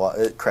you want to watch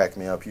it, cracked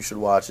me up. You should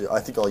watch it. I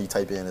think all you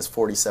type in is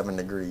 47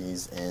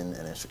 degrees in,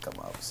 and it should come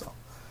up. So.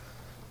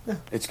 Yeah.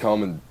 It's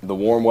coming. The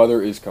warm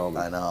weather is coming.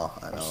 I know.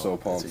 I'm so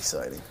pumped. It's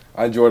exciting.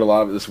 I enjoyed a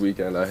lot of it this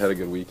weekend. I had a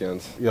good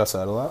weekend. You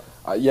outside a lot?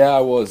 Yeah, I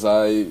was.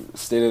 I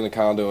stayed in a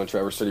condo in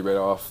Traverse City right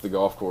off the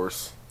golf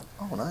course.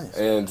 Oh, nice.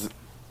 And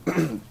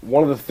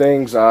one of the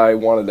things I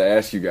wanted to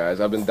ask you guys,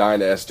 I've been dying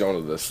to ask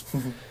Jonah this.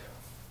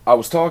 I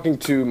was talking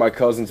to my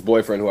cousin's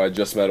boyfriend who I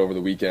just met over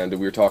the weekend,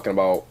 and we were talking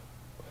about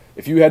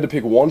if you had to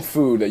pick one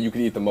food that you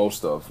could eat the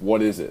most of,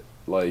 what is it?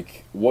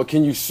 Like, what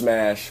can you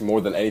smash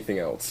more than anything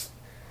else?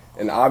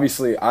 And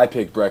obviously, I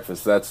picked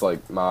breakfast. That's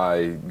like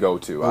my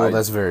go-to. Well,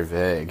 that's very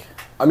vague.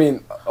 I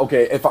mean,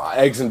 okay, if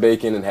eggs and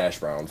bacon and hash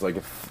browns, like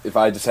if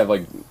I just have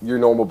like your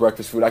normal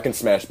breakfast food, I can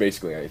smash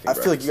basically anything. I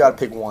feel like you got to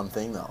pick one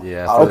thing though.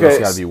 Yeah. Okay.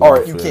 Gotta be All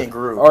right. You can't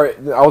group. All right.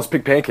 I'll just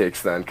pick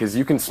pancakes then, because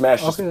you can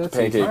smash just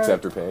pancakes easy.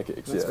 after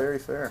pancakes. That's very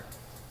fair.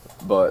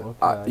 But Okay.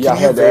 yeah, I Can you had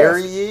to ask.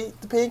 vary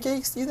the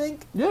pancakes? Do you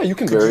think? Yeah, you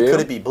can vary. Could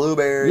it be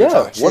blueberry? Yeah,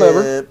 chocolate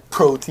whatever. chip,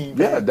 protein.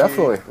 Yeah, pancake,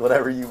 definitely.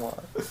 Whatever you want.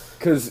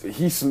 Because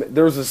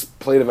there was this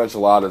plate of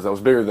enchiladas that was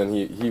bigger than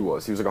he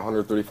was. He was like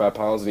 135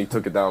 pounds, and he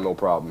took it down no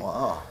problem.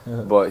 Wow.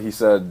 But he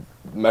said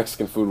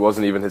Mexican food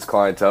wasn't even his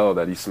clientele,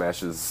 that he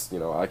smashes,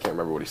 I can't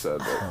remember what he said.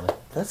 But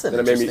That's an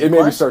and it interesting made me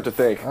question. start to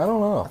think. I don't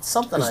know. It's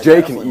something 'Cause I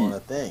Jay can definitely eat. want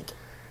to think.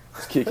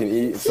 This kid can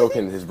eat, and so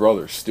can his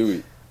brother,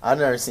 Stewie. I've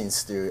never seen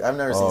stew. I've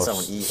never seen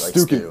someone eat like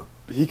Stu stew.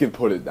 he can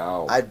put it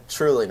down. I've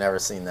truly never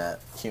seen that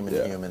human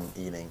Yeah. to human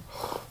eating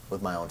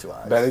with my own two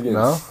eyes. Bennigan's.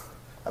 No?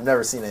 I've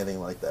never seen anything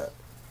like that.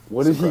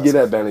 What did he get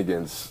at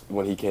Bennigan's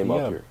when he came up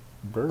Yeah. here?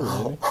 Burger,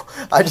 maybe?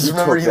 I just He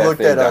remember took he that looked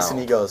thing at us down. and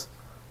he goes,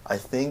 I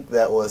think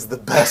that was the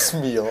best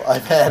meal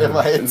I've had in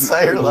my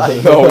entire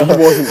life. No, he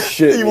wasn't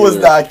shit. He was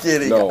either. not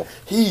kidding. No.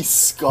 He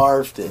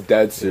scarfed it.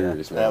 Dead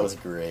serious, man. That was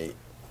great.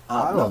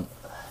 I don't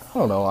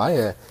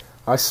know.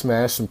 I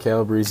smashed some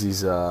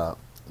Calabrese's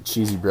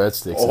cheesy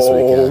breadsticks this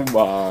Oh weekend.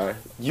 my!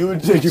 You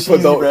Did you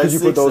put those? Did you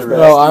put those? No,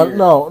 back?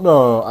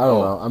 no, I don't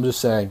know. I'm just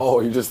saying.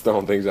 Oh, you're just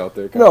throwing things out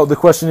there. No, the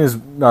question is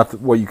not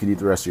what you could eat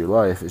the rest of your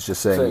life. It's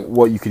just saying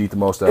what you could eat the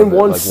most out in of it,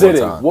 one like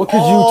sitting, time. what could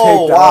you Oh,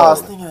 take down? wow, I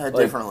was thinking of that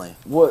Like, differently.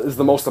 What is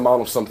the most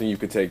amount of something you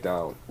could take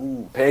down?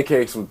 Ooh.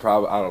 Pancakes would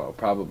probably, I don't know,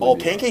 probably. Oh,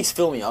 be- pancakes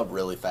fill me up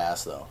really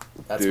fast, though.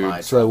 That's Dude.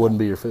 my So that wouldn't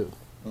be your food.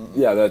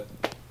 Yeah, that.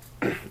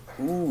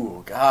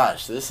 Ooh,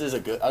 gosh, this is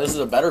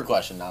a better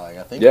question now that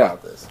I think Yeah.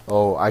 about this.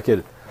 Oh, I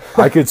could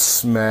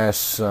smash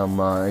some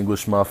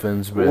English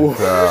muffins with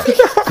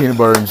peanut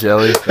butter and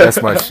jelly.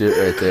 That's my shit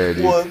right there,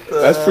 dude. What the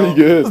That's pretty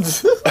good.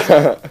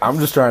 I'm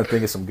just trying to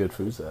think of some good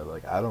foods that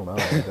I don't know.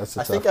 That's a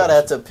I tough think I'd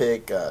have question. to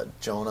pick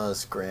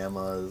Jonah's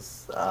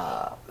grandma's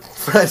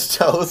French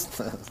toast.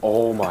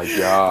 Oh my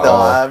god.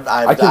 No,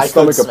 I can could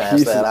stomach a smash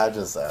piece that. of- I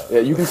just Yeah,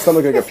 you can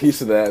stomach like a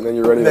piece of that, and then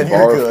you're ready Then to you're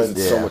barf good. because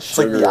it's so Yeah. much It's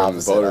like sugar the and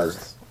opposite. butter.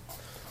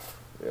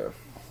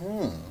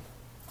 Yeah.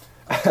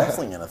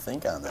 Definitely gonna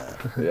think on that.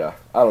 Yeah,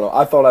 I don't know.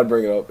 I thought I'd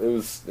bring it up. It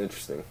was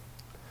interesting.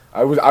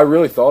 I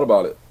really thought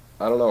about it.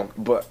 I don't know,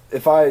 but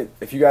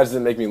if you guys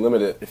didn't make me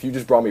limit it, if you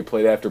just brought me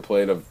plate after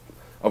plate of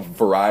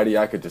variety,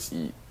 I could just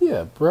eat.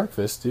 Yeah,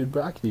 breakfast, dude.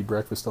 I could eat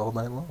breakfast all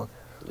night long.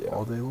 Yeah.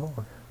 All day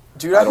long.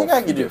 Dude, I I think don't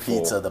I could do get full.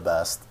 pizza the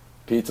best.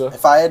 Pizza.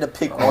 If I had to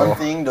pick one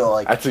thing to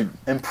like Actually,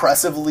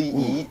 impressively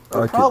eat, it I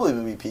would could- probably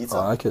be pizza.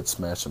 I could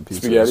smash some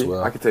pizza spaghetti. as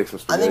well. I could take some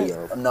I spaghetti.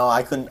 think out. no,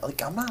 I couldn't.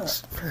 Like I'm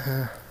not.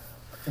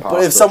 But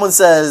Pasta. if someone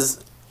says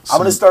I'm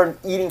gonna start an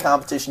eating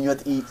competition, you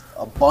have to eat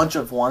a bunch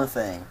of one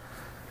thing.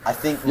 I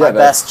think Yeah,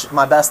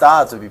 my best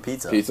odds would be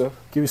pizza. Pizza.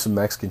 Give me some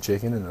Mexican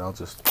chicken and I'll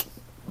just. Do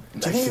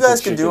you think Mexican you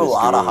guys could do chicken a is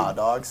lot of good. hot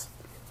dogs?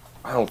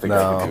 I don't think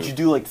No. I Could you could.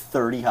 do like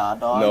 30 hot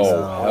dogs?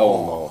 No,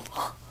 hell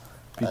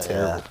Be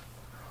terrible.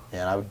 Yeah,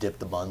 and I would dip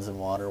the buns in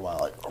water while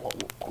like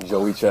no.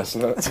 Joey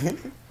Chestnut.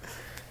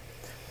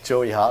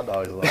 Joey hot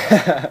dogs. Though.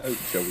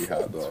 Joey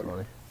hot That's dog.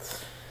 funny.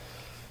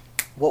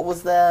 What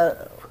was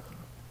that?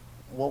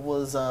 What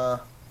was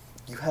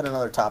you had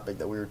another topic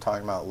that we were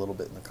talking about a little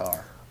bit in the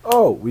car.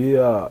 Oh, we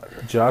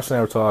Josh and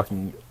I were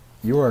talking.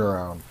 You weren't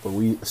around, but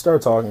we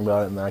started talking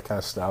about it, and then I kind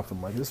of stopped.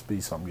 I'm like, this would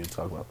be something good to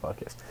talk about on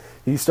the podcast.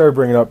 He started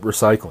bringing up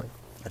recycling,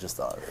 I just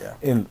thought of it,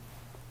 yeah. and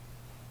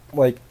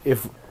like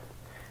if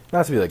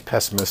not to be like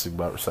pessimistic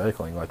about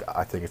recycling, like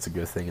I think it's a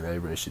good thing and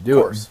everybody should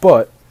do course. it.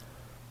 But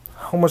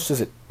how much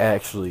does it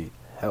actually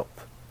help?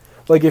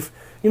 Like if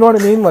you know what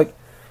I mean, like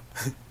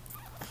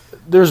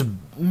there's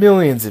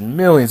millions and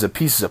millions of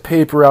pieces of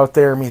paper out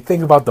there. I mean,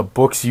 think about the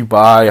books you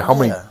buy. How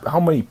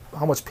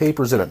much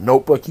paper is in a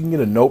notebook? You can get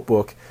a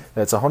notebook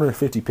that's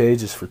 150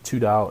 pages for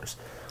 $2.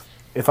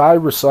 If I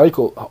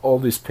recycle all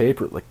this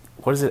paper, like,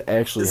 what is it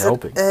actually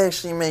helping?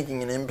 Actually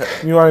making an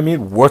impact. You know what I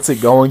mean? What's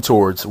it going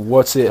towards?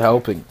 What's it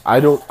helping?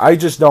 I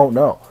just don't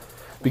know,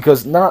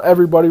 because not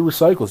everybody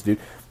recycles, dude.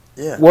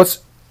 Yeah.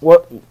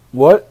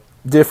 What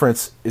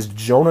difference is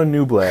Jonah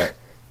Newblatt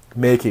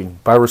making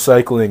by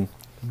recycling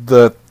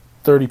the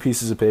 30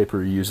 pieces of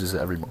paper he uses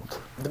every month?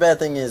 The bad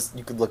thing is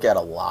you could look at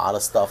a lot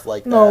of stuff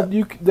like that. No,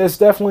 that's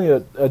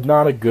definitely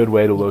not a good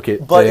way to look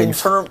at but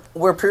things.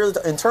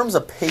 in terms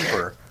of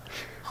paper,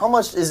 how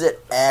much is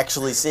it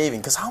actually saving?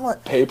 Because how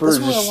much paper is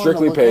just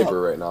strictly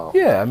paper right now.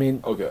 Yeah, I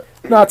mean, okay.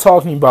 Not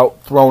talking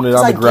about throwing it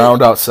on the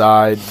ground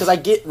outside. Because I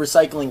get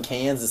recycling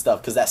cans and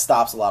stuff, because that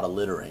stops a lot of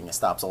littering. It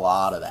stops a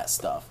lot of that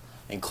stuff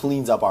and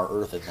cleans up our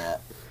earth in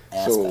that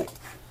aspect.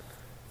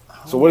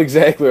 So what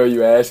exactly are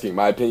you asking?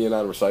 My opinion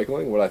on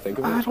recycling? What I think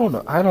of it?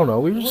 I don't know.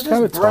 We were just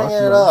kind of talking bringing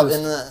it about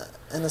up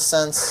in the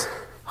sense.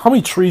 How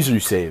many trees are you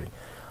saving?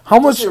 How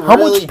much Do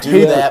paper?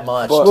 do that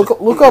much?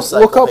 Look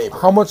up paper.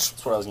 how much.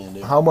 That's what I was gonna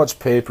do. How much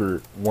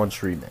paper one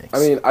tree makes. I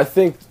mean, I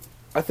think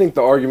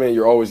the argument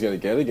you're always going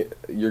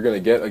to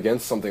get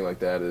against something like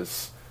that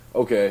is,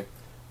 okay,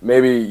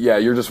 maybe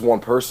you're just one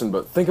person,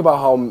 but think about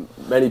how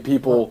many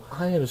people.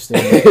 I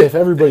understand that. If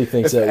everybody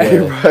thinks that way,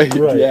 right?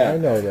 Yeah. I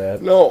know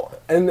that. No,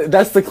 and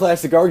that's the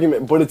classic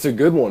argument, but it's a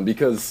good one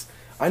because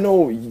I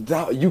know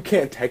that you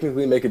can't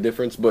technically make a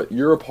difference, but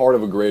you're a part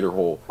of a greater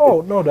whole.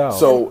 Oh, no doubt.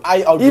 So I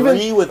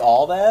agree with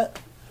all that,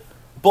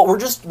 but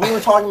we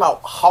were talking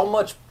about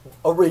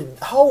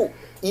how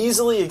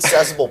easily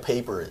accessible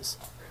paper is.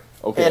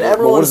 Okay, and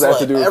what does that have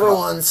to do with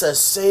everyone says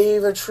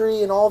save a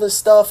tree and all this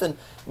stuff, and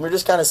we're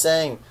just kind of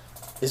saying,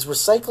 is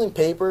recycling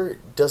paper,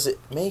 does it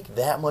make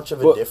that much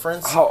of a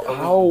difference?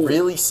 Are we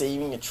really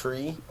saving a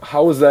tree?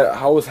 How is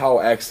how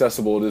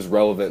accessible it is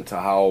relevant to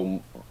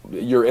how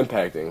you're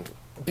impacting?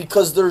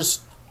 Because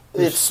there's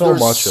so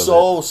much of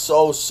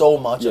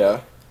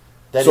it.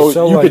 That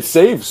so you could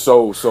save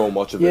so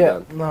much of it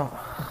then. No.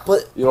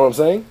 But you know what I'm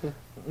saying?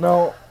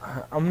 No,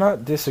 I'm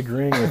not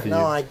disagreeing with you.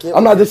 No, I get.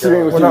 I'm not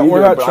disagreeing with you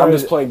either, but I'm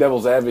just to, playing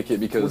devil's advocate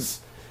because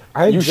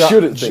you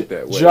shouldn't think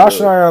that way. Josh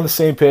and I are on the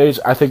same page.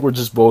 I think we're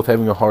just both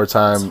having a hard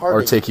time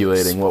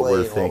articulating what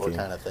we're thinking. What we're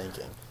kind of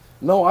thinking.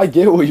 No, I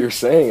get what you're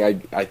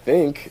saying. I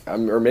think,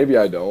 or maybe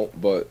I don't,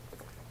 but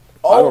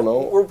I don't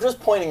know. We're just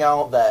pointing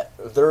out that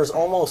there's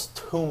almost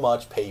too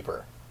much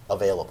paper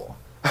available.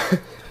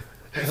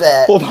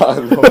 Hold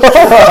on.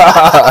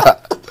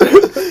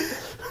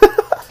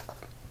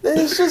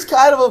 It's just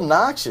kind of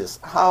obnoxious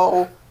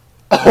how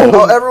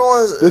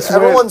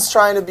everyone's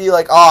trying to be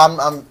like,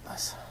 I'm.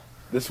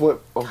 This went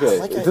okay.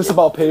 Is this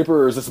about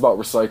paper or is this about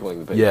recycling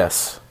the paper?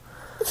 Yes.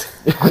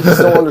 I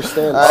just don't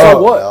understand.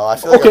 What?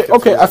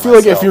 I feel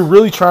like if you're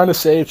really trying to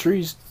save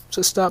trees,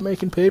 just stop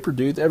making paper,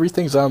 dude.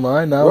 Everything's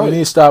online now. Right. We need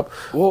to stop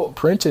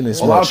printing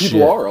as much. A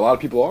lot of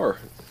people are.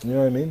 You know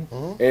what I mean?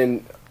 Mm-hmm.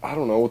 And I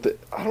don't know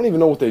I don't even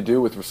know what they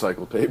do with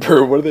recycled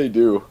paper. What do they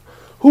do?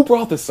 Who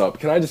brought this up?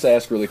 Can I just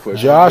ask really quick?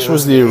 Josh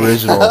was the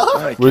original.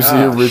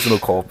 The original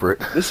culprit.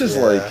 This is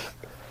like,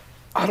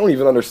 I don't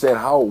even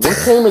understand what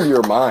came into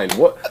your mind.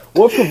 What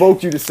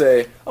provoked you to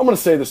say, I'm going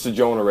to say this to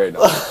Jonah right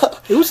now?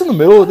 It was in the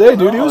middle of the day,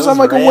 dude. It was on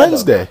like random. A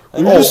Wednesday.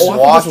 We just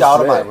walked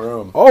out of my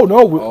room. Oh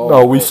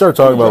no, we started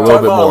talking about a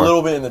little bit more. A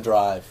little bit in the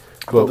drive.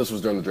 I thought this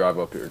was during the drive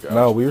up here, guys.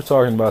 No, we were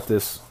talking about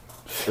this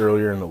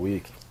earlier in the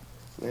week.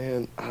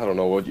 Man, I don't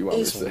know what you want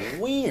me to say. It's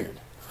weird.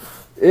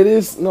 It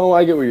is. No,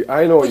 I get what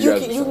I know what you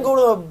guys are saying. You can go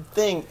to a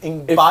thing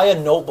and buy a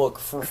notebook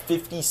for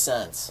 50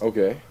 cents.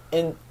 Okay.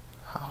 And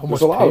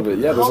there's a lot of it.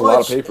 Yeah, there's a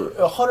lot of paper.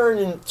 100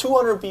 and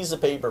 200 pieces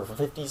of paper for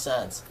 50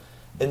 cents.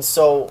 And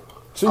so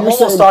I'm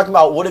almost talking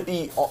about, would it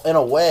be, in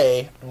a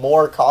way,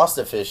 more cost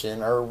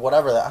efficient or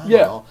whatever I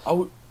don't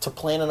know, to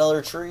plant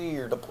another tree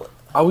or to plant...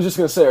 I was just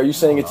going to say, are you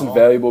saying it's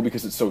invaluable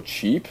because it's so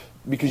cheap?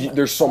 Because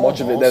there's so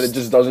much of it that it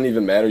just doesn't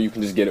even matter. You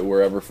can just get it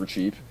wherever for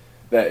cheap.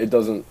 That it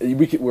doesn't...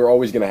 We're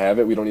always going to have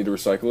it. We don't need to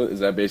recycle it. Is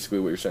that basically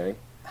what you're saying?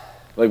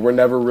 Like, we're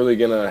never really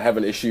going to have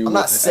an issue with having paper?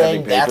 I'm not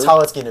saying that's how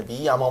it's going to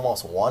be. I'm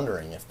almost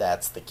wondering if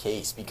that's the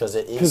case because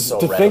it is so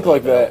readily think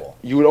like available.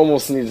 That, you would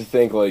almost need to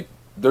think, like,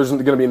 there's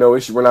going to be no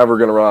issue. We're never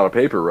going to run out of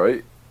paper,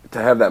 right? To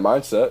have that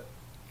mindset.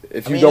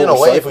 If you don't in a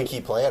way, if we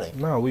keep planting.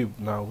 No, we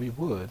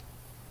would.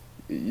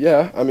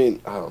 Yeah, I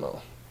mean, I don't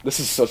know. This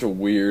is such a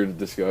weird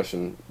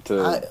discussion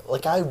to...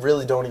 I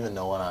really don't even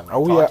know what I'm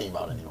talking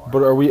about anymore.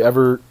 But are we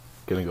ever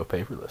going to go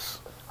paperless?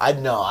 I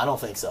don't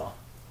think so.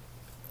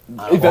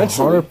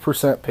 Eventually.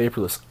 100%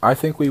 paperless. I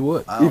think we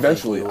would.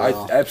 Eventually.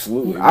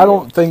 Absolutely. I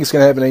don't think it's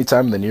going to happen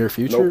anytime in the near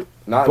future. Nope.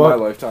 Not in my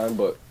lifetime,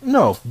 but...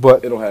 No,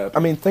 but... It'll happen.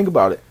 I mean, think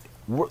about it.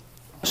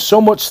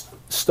 So much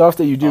stuff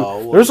that you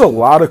do. There's a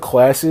lot of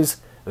classes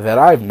that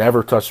I've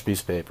never touched a piece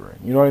of paper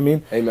in. You know what I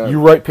mean? Amen.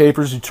 You write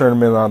papers, you turn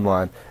them in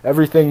online.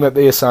 Everything that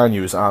they assign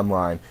you is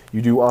online.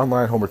 You do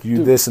online homework. You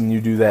do this and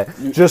you do that.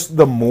 Just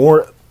the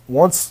more...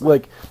 Once,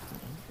 like...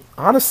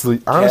 honestly,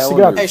 God,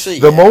 Calendars. Actually,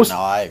 the yeah, most, no,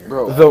 I agree.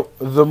 Bro.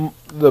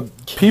 the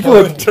people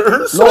that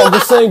No, I'm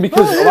just saying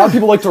because a lot of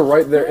people like to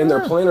write in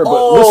their planner,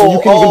 but listen, you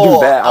can even do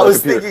that on I was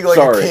a computer. thinking like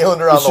Sorry. a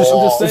calendar on It's the just- I'm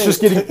wall. just saying- it's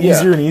just getting Yeah.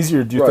 easier and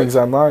easier to do Right. things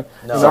online.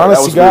 No. And Sorry,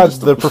 honest that to was God, weird,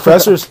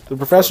 just the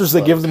professors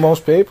that give the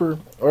most paper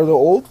are the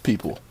old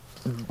people.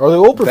 Are the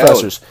old Valid.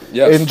 professors.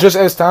 Yes. And just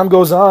as time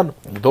goes on,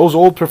 those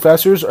old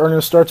professors are going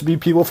to start to be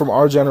people from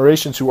our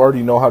generations who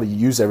already know how to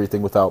use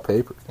everything without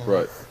paper.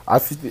 Right. I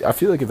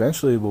feel like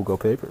eventually we'll go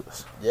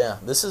paperless. Yeah,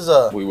 this is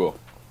a We will.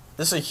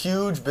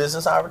 huge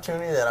business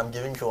opportunity that I'm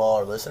giving to all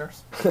our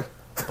listeners.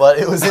 But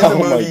it was in the Oh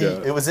my movie.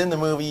 God. It was in the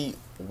movie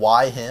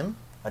Why Him?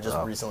 I just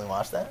recently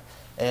watched that,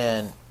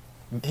 and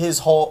his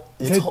whole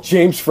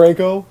James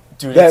Franco?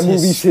 Dude, that it's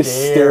movie's hysterical.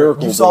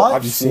 hysterical. You saw bro. it?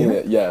 I've seen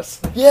it, yes.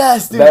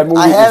 yes, dude. That movie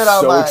I have is it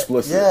on so my,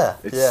 explicit. Yeah,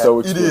 It's yeah, so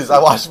It is. explicit. I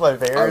watched my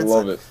parents. I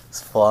love and it.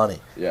 It's funny.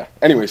 Yeah.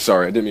 Anyway,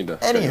 sorry, I didn't mean to.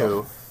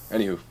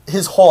 Anywho,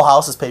 his whole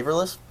house is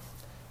paperless.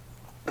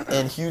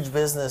 And huge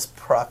business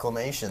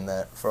proclamation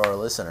that for our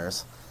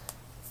listeners.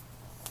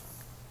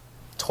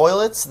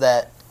 Toilets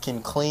that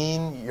can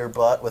clean your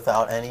butt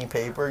without any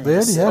paper. You They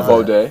just already sit have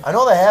on it. it. I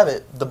know they have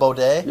it. The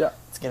bidet. Yeah.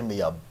 It's gonna be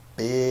a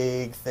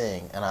big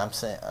thing, and I'm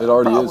saying It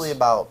already probably is.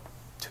 about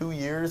 2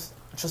 years.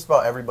 Just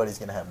about everybody's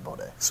gonna have a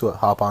bidet. So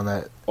hop on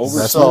that.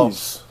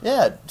 Overseas.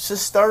 Yeah,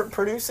 just start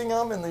producing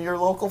them in your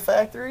local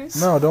factories.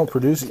 No, don't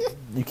produce it.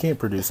 You can't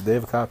produce it. They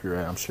have a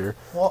copyright, I'm sure.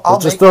 Well, But I'll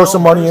just make throw my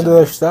some own money version. into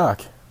their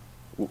stock.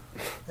 Yeah.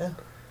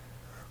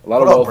 A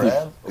lot of What up, wealthy,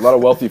 Brad? a lot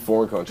of wealthy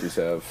foreign countries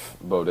have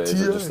bidets.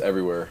 They're Yeah. just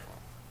everywhere.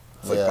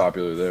 It's like Yeah.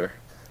 popular there.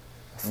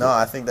 No,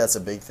 I think that's a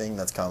big thing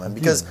that's coming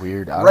because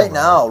weird. I right don't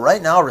know.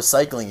 now,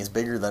 recycling is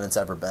bigger than it's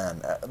ever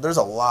been. There's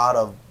a lot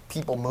of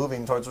people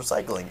moving towards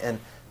recycling, and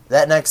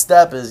that next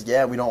step is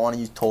we don't want to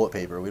use toilet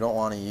paper. We don't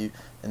want to use,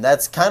 and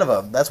that's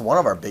that's one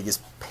of our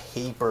biggest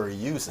paper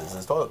uses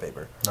is toilet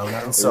paper. No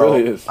doubt. And so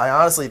really is. I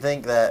honestly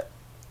think that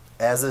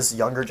as this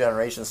younger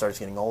generation starts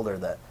getting older,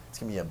 that it's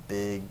gonna be a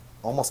big.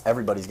 Almost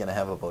everybody's gonna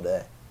have a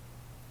bidet,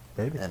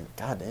 Maybe. and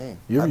god dang,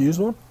 You ever used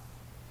one?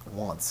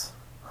 once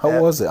How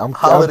At was it?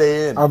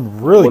 Holiday Inn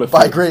I'm really, What if-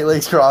 by Great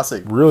Lakes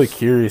Crossing. really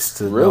curious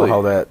to know Really?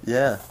 how that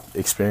Yeah.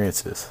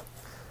 experience is.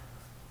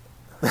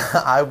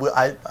 I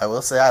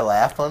will say I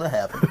laughed when it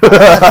happened.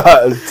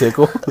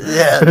 Tickle.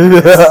 Yeah,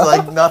 it's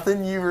like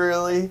nothing you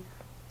really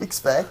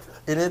expect,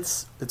 and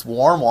it's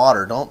warm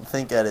water. Don't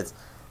think that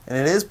and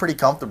it is pretty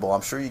comfortable.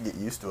 I'm sure you get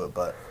used to it,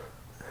 but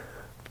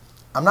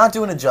I'm not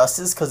doing it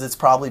justice because it's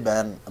probably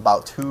been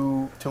about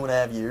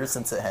 2.5 years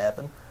since it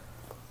happened.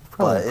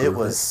 Probably But it improved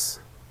was,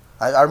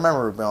 I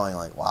remember going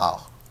like,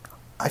 wow,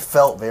 I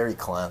felt very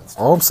cleansed.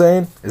 All I'm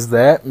saying is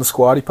that and the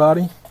squatty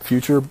potty,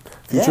 future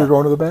Yeah.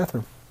 going to the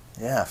bathroom.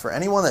 Yeah, for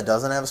anyone that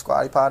doesn't have a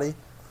squatty potty,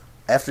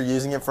 after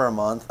using it for a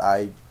month,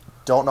 I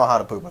don't know how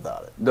to poop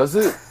without it. Does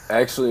it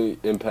actually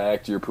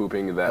impact your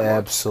pooping that much?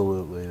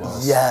 Absolutely.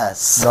 Yes.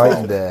 Yes. Night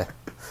and day.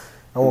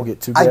 I won't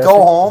get too. I graphic.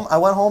 go home. I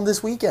went home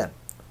this weekend,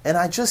 and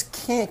I just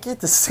can't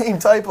get the same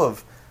type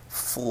of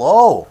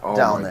flow Oh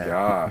down my there.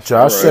 gosh.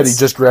 Josh All said he right.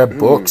 just grabbed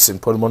books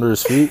and put them under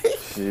his feet.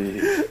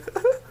 Jeez.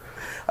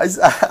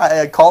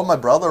 I called my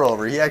brother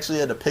over. He actually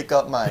had to pick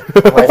up my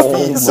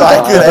Oh feet so I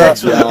could my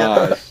actually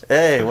gosh.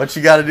 hey, what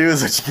you got to do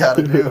is what you got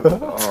to do.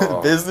 Oh.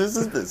 Business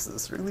is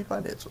business, really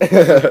financial.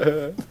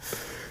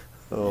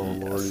 Oh,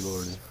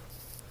 lordy.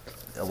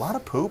 A lot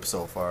of poop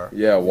so far.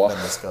 Yeah, we've wow. been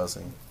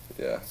discussing.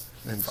 Yeah.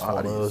 And It's one of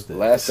bodies. those days.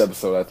 Last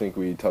episode, I think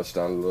we touched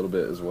on it a little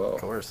bit as well.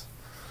 Of course.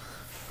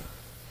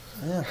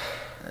 Yeah.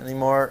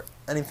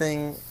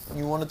 Anything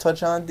you want to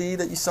touch on, D,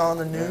 that you saw in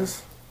the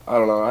news? I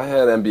don't know. I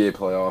had NBA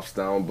playoffs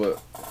down,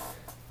 but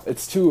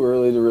it's too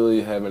early to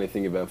really have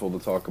anything eventful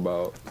to talk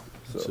about.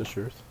 That's So, the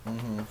truth.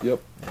 Mm-hmm.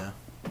 yep. Yeah.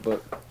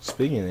 But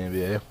Speaking of the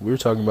NBA, we were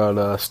talking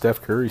about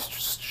Steph Curry's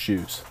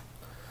shoes.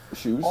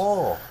 shoes?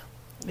 Oh,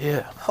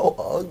 Yeah. how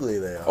ugly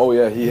they are. Oh,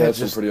 yeah, he Yeah, had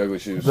some just pretty ugly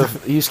shoes.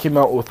 He just came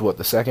out with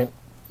the second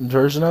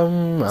version of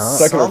them?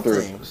 Second or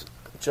third. Something.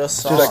 Just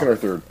saw. Second or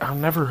third. I've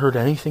never heard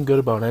anything good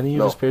about any of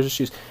No. his pairs of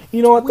shoes.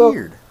 You know what, though?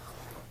 Weird.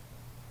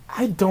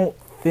 I don't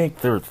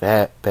think they're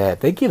that bad.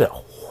 They get a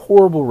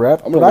horrible rep.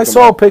 I'm But gonna I look 'em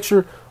saw a up.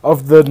 picture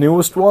of the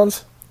newest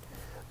ones.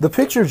 The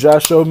picture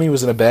Josh showed me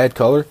was in a bad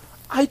color.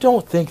 I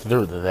don't think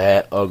they're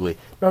that ugly.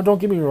 Now, don't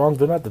get me wrong.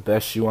 They're not the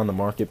best shoe on the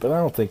market, but I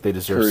don't think they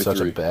deserve Curry such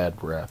 3. a bad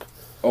rep.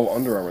 Oh,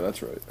 Under Armour,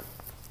 that's right.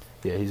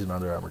 Yeah, he's an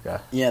Under Armour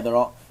guy. Yeah, they're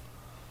all.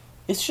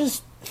 It's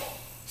just.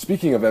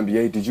 Speaking of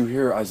NBA, did you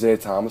hear Isaiah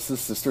Thomas's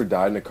sister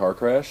died in a car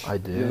crash I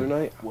the did. other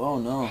night? Whoa,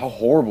 no. How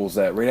horrible is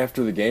that? Right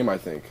after the game, I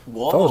think.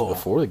 Whoa. That was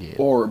before the game.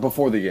 Or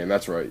before the game,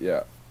 that's right,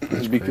 yeah.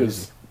 Because,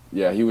 crazy.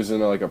 yeah, he was in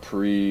like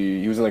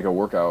a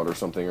workout or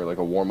something, or like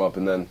a warm-up,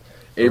 and then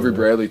Avery really?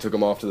 Bradley took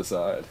him off to the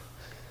side.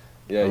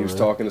 Yeah, Oh, he was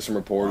really? talking to some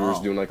reporters,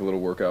 Wow. doing like a little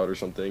workout or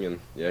something,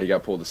 and yeah, he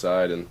got pulled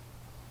aside and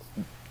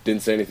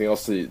didn't say anything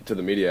else to the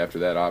media after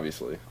that,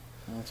 obviously.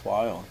 That's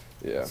wild.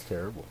 Yeah. That's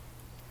terrible.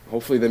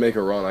 Hopefully they make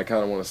a run. I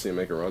kind of want to see him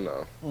make a run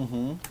now.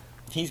 Mm-hmm.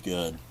 He's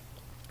good.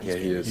 Yeah,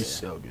 he He's is.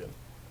 so good.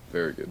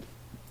 Very good.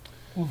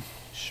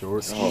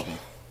 Short. Oh,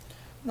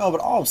 No,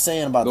 but all I'm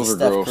saying about Those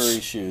the are Steph gross.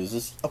 Curry shoes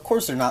is, of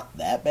course, they're not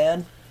that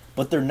bad,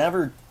 but they're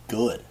never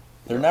good.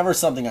 They're never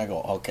something I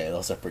go, okay,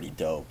 those are pretty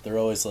dope. They're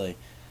always like,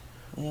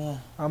 yeah.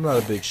 I'm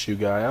not a big shoe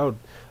guy.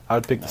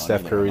 I'd pick the No,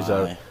 Steph neither Currys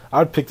am out.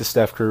 I'd pick the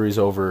Steph Currys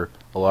over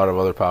a lot of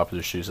other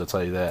popular shoes. I'll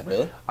tell you that.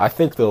 Really? I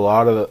think that a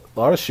lot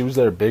of shoes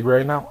that are big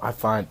right now, I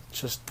find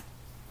just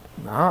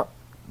not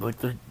like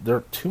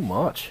they're too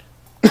much.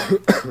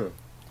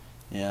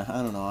 Yeah,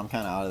 I don't know. I'm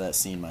kind of out of that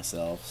scene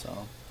myself,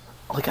 so.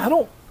 Like I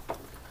don't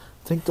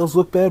think those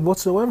look bad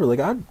whatsoever. Like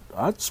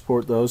I'd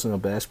sport those in a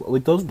basketball.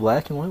 Like those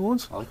black and white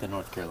ones. I like the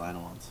North Carolina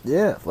ones.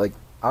 Yeah, like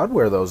I'd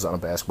wear those on a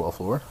basketball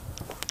floor.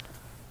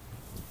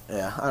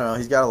 Yeah, I don't know.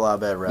 He's got a lot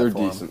of bad rep They're for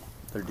decent. him.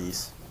 They're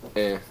decent.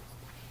 Eh.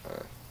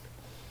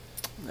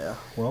 Yeah.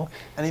 Well,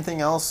 Anything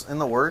else in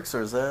the works,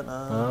 or is that?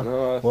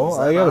 No, well, is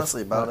I that got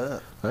honestly about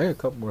it. I got a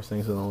couple more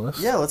things on the list.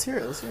 Yeah, let's hear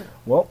it. Let's hear it.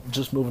 Well,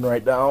 just moving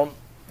right down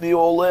the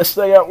old list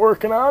I got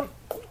working on.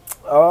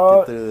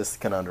 Get through this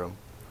conundrum.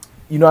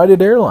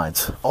 United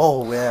Airlines.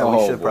 Oh yeah, we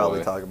Oh, should probably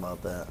boy. talk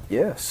about that.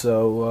 Yeah,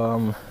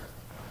 so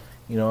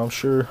I'm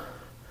sure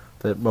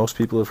that most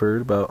people have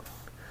heard about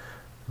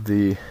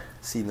the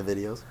Seen the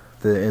videos?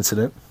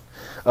 incident.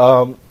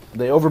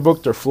 They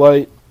overbooked their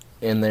flight,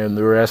 and then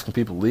they were asking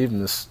people to leave,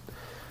 and this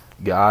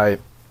guy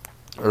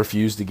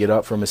refused to get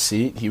up from his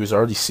seat. He was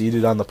already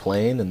seated on the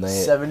plane, and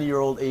they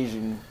 70-year-old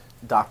Asian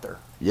doctor.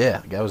 yeah,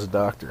 the guy was a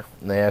doctor,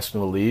 and they asked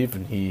him to leave,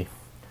 and he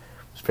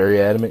was very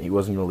adamant he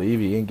wasn't going to leave.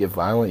 He didn't get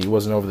violent. He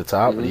wasn't over the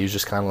top, but he was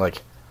just kind of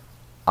like,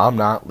 I'm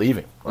not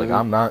leaving. Like,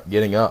 I'm not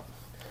getting up.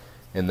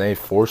 And they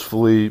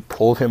forcefully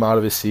pulled him out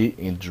of his seat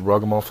and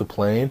drug him off the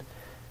plane,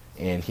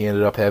 and he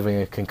ended up having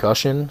a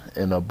concussion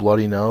and a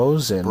bloody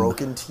nose and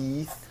Broken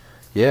teeth.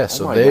 Yeah,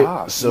 so my they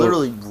gosh.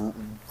 Literally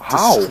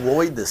How?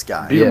 destroyed this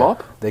guy. Beat him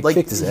up? They Like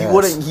kicked his he ass.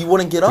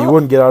 wouldn't get up. He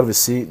wouldn't get out of his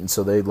seat, and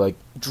so they like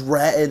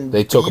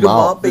They took beat him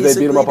out. Did they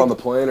beat him up basically. on the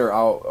plane or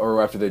out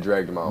or after they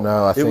dragged him out?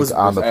 no, I think was-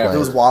 on the it plane. It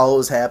was while it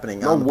was happening.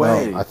 No on the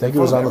way. plane. I think In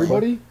it was front on of the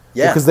everybody.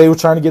 Yeah, because they were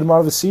trying to get him out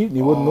of his seat, and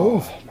he wouldn't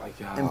move. Oh my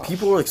god. and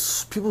people were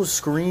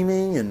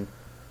screaming and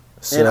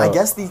So, I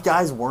guess these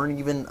guys weren't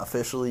even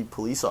officially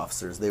police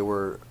officers. They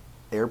were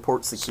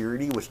airport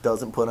security, which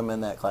doesn't put them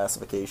in that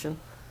classification.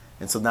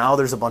 And so now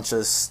there's a bunch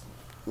of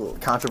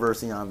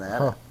controversy on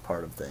that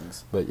part of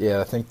things. But yeah,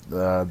 I think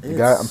the It's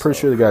guy. I'm pretty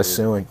so sure the guy's crazy.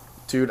 suing.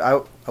 Dude, I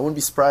wouldn't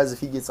be surprised if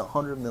he gets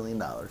 $100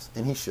 million,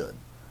 and he should.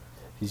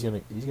 He's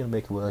gonna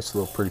make a nice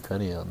little pretty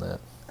penny on that.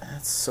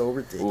 That's so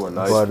ridiculous. Ooh, a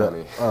nice But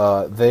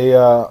penny. they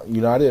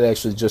United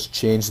actually just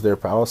changed their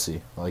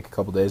policy like a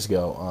couple days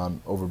ago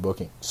on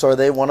overbooking. So are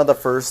they one of the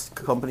first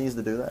companies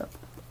to do that?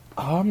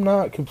 I'm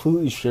not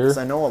completely sure. Because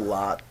I know a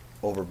lot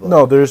overbook.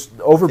 No, there's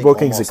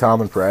overbooking's a almost-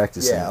 common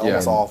practice Yeah, in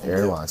almost all of them do.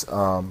 airlines.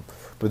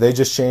 But they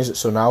just changed it,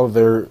 so now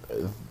they're.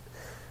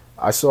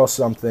 I saw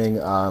something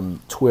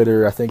on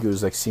Twitter. I think it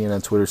was like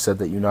CNN Twitter said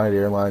that United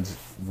Airlines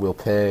will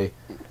pay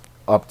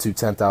up to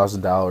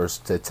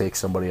 $10,000 to take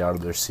somebody out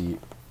of their seat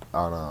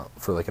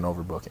for like an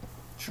overbooking.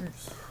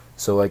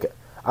 So like,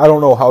 I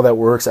don't know how that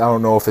works. I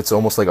don't know if it's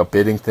almost like a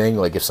bidding thing.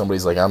 Like if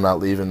somebody's like, I'm not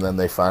leaving, then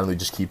they finally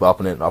just keep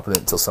upping it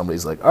until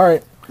somebody's like, all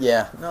right.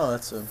 Yeah, no,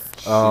 that's a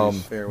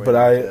fair way But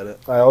to look at it.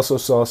 I also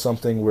saw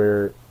something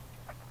where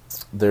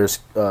there's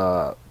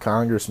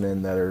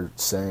congressmen that are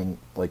saying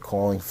like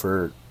calling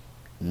for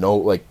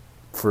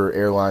for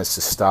airlines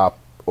to stop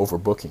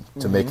overbooking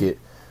to make it.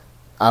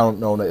 I don't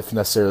know if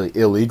necessarily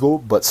illegal,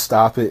 but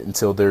stop it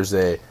until there's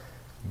a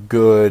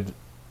good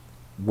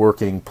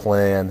working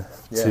plan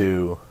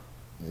to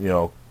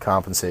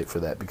compensate for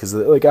that, because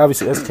like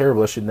obviously that's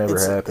terrible. That should never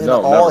happen. And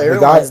No, all never.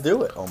 airlines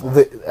do it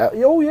almost.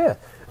 Oh yeah,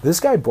 this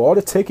guy bought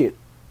a ticket.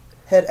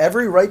 Had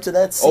every right to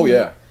that seat. Oh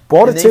yeah.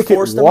 Bought a And they ticket,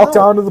 forced him walked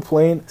out. onto the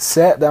plane,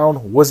 sat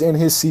down, was in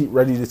his seat,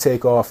 ready to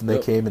take off, and they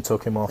came and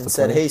took him off And the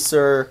said, plane. "Hey,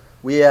 sir,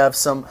 we have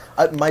some."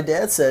 My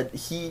dad said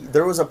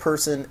there was a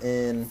person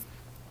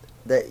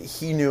that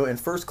he knew in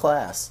first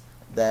class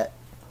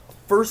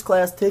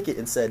ticket,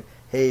 and said,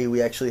 "Hey,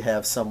 we actually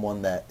have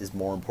someone that is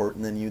more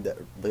important than you.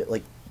 That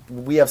like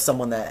we have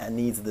someone that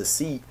needs this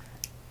seat."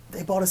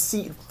 They bought a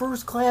seat in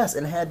first class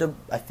and had to.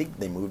 I think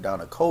they moved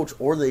down a coach,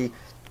 or they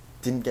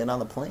didn't get on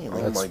the plane.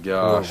 Like, Oh my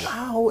gosh.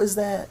 how is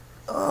that?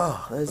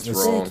 Oh, that's It's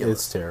wrong. ridiculous.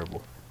 It's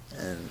terrible.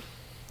 And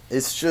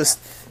it's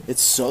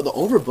so the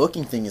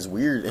overbooking thing is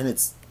weird, and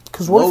it's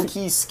 'Cause what low if-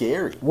 key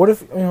scary. What if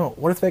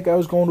that guy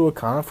was going to a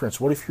conference?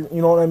 What if you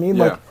know what I mean?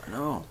 Yeah. Like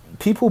No,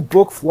 people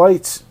book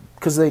flights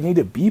because they need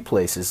to be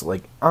places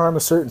like on a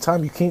certain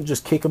time. You can't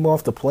just kick them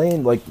off the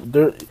plane. Like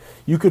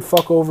you could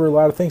fuck over a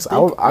lot of things.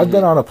 I've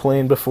been on a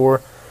plane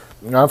before.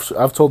 And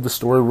I've told the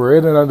story where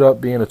it ended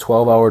up being a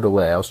 12-hour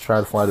delay. I was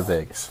trying to fly to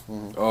Vegas,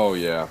 Oh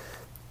yeah.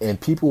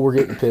 and people were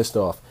getting pissed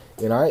off.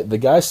 And the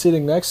guy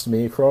sitting next to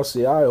me across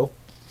the aisle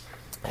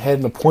had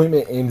an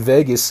appointment in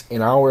Vegas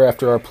an hour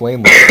after our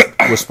plane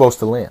was supposed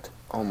to land.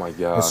 Oh my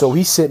gosh. And so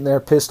he's sitting there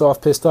pissed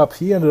off.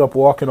 He ended up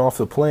walking off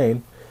the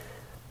plane.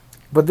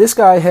 But this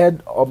guy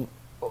had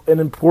an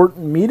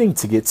important meeting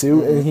to get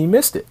to, and he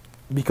missed it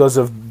because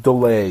of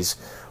delays.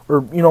 Or,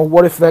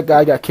 what if that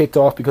guy got kicked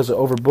off because of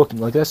overbooking?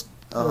 Like, that's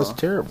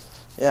terrible.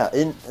 Yeah,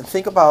 and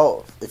think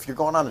about if you're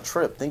going on a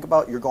trip. Think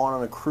about you're going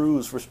on a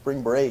cruise for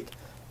spring break,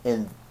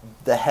 and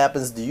that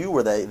happens to you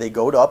where they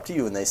go up to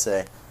you and they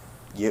say,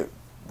 we're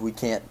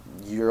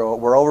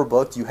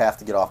overbooked. You have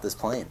to get off this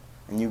plane.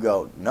 And you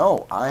go,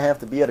 no, I have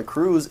to be at a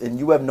cruise, and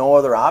you have no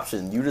other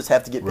option. You just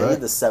have to get paid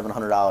the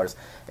 $700,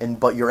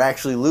 but you're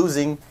actually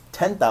losing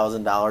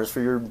 $10,000 for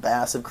your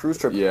massive cruise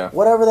trip. Yeah.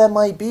 Whatever that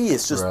might be,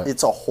 it's just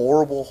it's a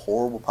horrible,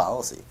 horrible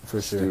policy.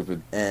 For sure.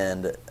 Stupid.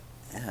 And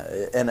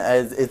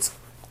it's,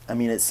 I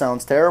mean, it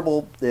sounds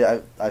terrible.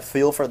 I don't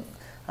feel for.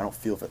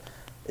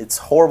 It's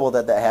horrible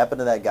that happened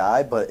to that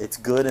guy, but it's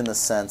good in the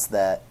sense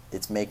that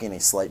it's making a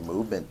slight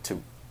movement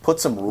to put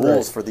some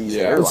rules for these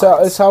airlines.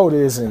 It's how it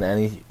is in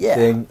anything.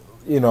 Yeah.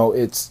 You know,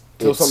 it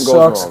something sucks. goes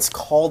wrong. It's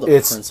called a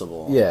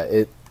principle. Yeah,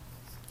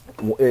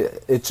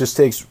 it just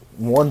takes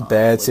one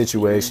bad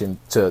situation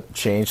to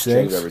change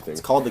things. Change everything.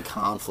 It's called the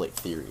conflict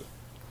theory,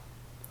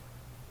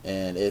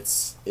 and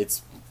it's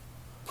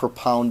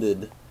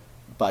propounded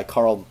by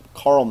Karl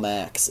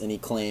Marx, and he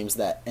claims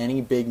that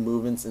any big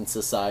movements in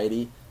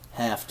society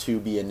have to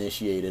be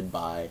initiated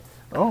by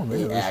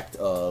an act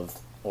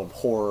of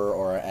horror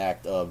or an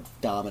act of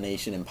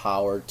domination and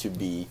power to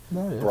be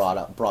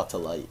brought to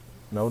light.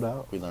 No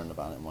doubt. We learned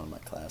about it in one of my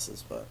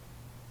classes, but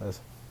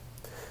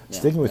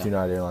sticking with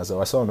United Airlines, though,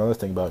 I saw another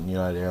thing about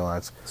United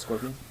Airlines.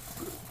 Scorpion?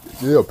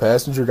 A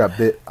passenger got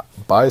bit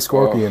by a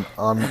scorpion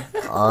on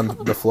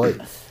the flight.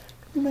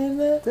 You imagine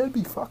that? That'd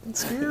be fucking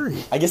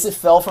scary. I guess it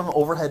fell from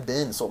overhead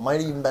bin, so it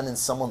might have even been in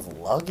someone's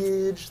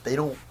luggage. They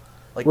don't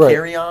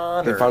carry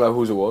on. They found out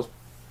whose it was?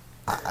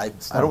 I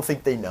don't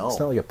think they know. It's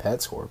not like a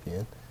pet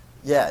scorpion.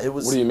 Yeah, it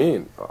was. What do you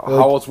mean?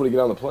 How else would it get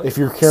on the plane? If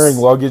you're carrying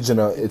luggage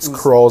and it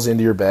crawls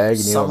into your bag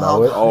and you don't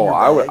know it. Oh,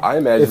 I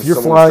imagine if you're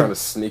someone's flying, trying to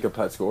sneak a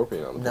pet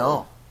scorpion on the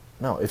plane.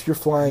 No, if you're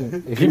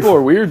flying... People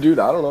are weird, dude.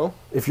 I don't know.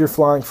 If you're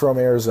flying from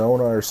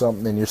Arizona or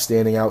something and you're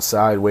standing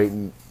outside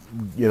waiting,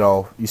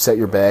 you set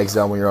your bags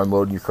down when you're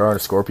unloading your car and a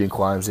scorpion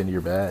climbs into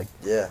your bag.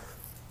 Yeah.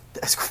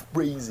 That's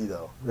crazy,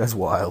 though. That's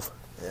wild.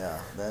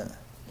 Yeah.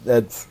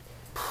 Can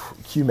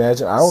you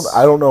imagine?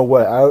 I don't know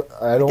what...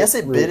 I guess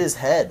it bit his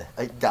head.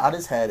 It got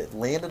his head. It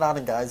landed on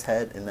a guy's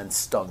head and then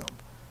stung him.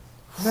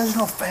 Imagine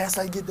how fast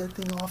I get that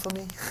thing off of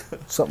me.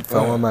 Something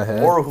fell on my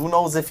head. Or who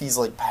knows if he's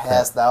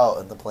passed out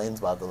and the plane's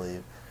about to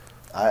leave.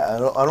 I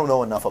don't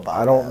know enough about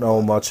it. I don't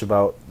know much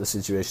about the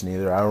situation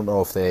either. I don't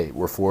know if they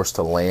were forced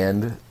to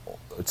land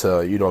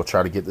to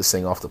try to get this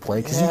thing off the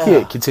plane, because you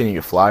can't continue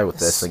to fly with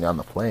this thing on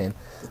the plane.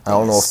 I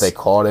don't know if they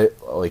caught it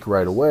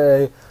right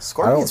away.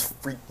 Scorpions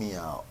freak me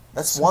out.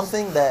 That's one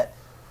thing that,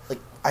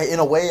 in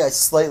a way, I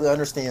slightly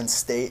understand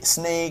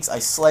snakes. I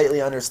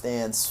slightly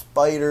understand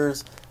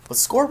spiders, but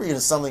scorpion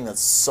is something that's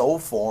so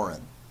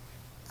foreign.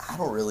 I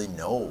don't really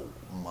know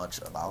much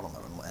about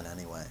them in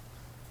any way.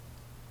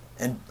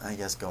 And I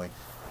guess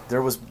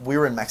we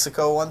were in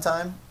Mexico one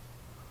time,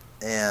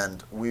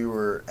 and we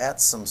were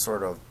at some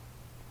sort of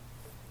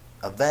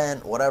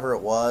event, whatever it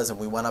was, and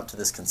we went up to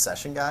this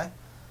concession guy,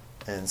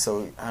 and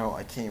so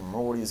I can't remember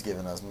what he was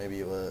giving us.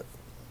 Maybe it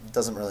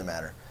doesn't really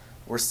matter.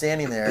 We're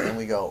standing there, and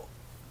we go,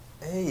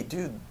 "Hey,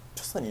 dude,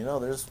 just letting you know,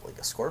 there's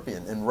a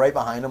scorpion," and right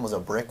behind him was a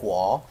brick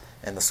wall,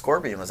 and the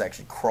scorpion was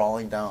actually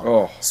crawling down.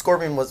 Oh.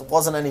 Scorpion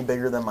wasn't any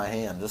bigger than my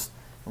hand. And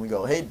we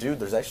go, "Hey,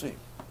 dude, there's actually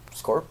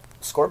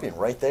scorpion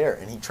right there,"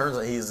 and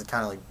he's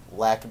kind of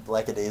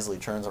lackadaisically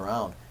turns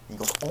around. He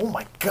goes, "Oh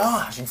my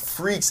gosh!" He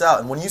freaks out,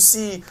 and when you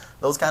see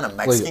those kind of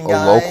Mexican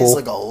guys,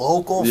 a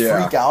local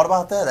freak out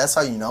about that, that's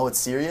how you know it's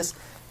serious.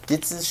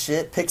 Gets his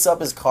shit, picks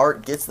up his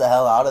cart, gets the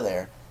hell out of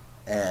there,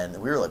 and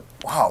we were like,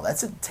 "Wow,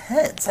 that's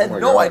intense." Had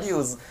no idea it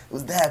was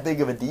that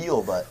big of a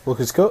deal, but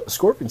because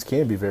scorpions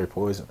can be very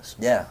poisonous.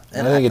 Yeah,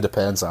 and I think it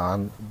depends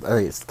on. I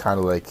think it's kind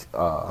of like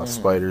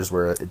spiders,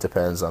 where it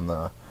depends on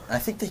the. I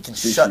think they can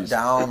shut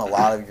down a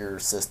lot of your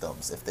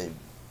systems if they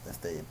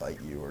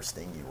bite you or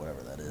sting you,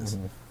 whatever that is.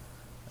 Mm-hmm.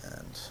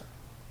 And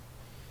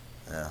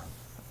yeah,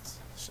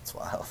 shit's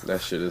wild. That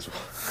shit is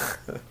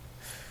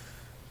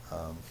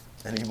wild.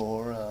 Any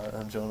more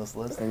on Jonah's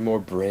list? Any more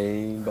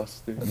brain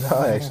busters?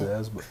 No, actually,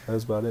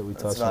 that's about it. We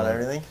touched on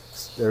everything.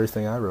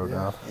 Everything I wrote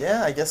down.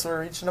 Yeah, I guess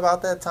we're reaching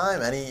about that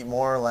time. Any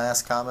more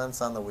last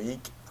comments on the week?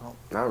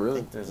 Not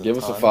really. Give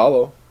us a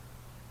follow.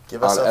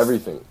 Give us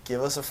everything.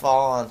 Give us a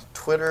follow on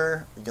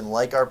Twitter. You can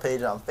like our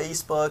page on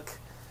Facebook.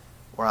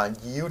 We're on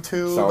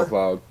YouTube.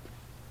 SoundCloud.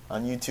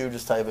 On YouTube,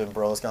 just type in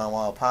Bros Gone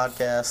Wild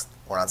Podcast.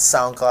 We're on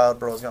SoundCloud,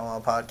 Bros Gone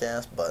Wild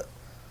Podcast. But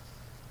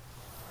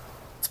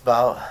it's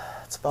about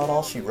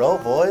all she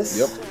wrote, boys.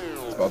 Yep.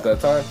 It's about that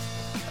time.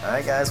 All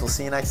right, guys. We'll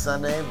see you next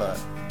Sunday. But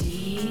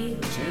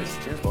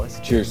cheers, boys.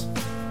 Cheers.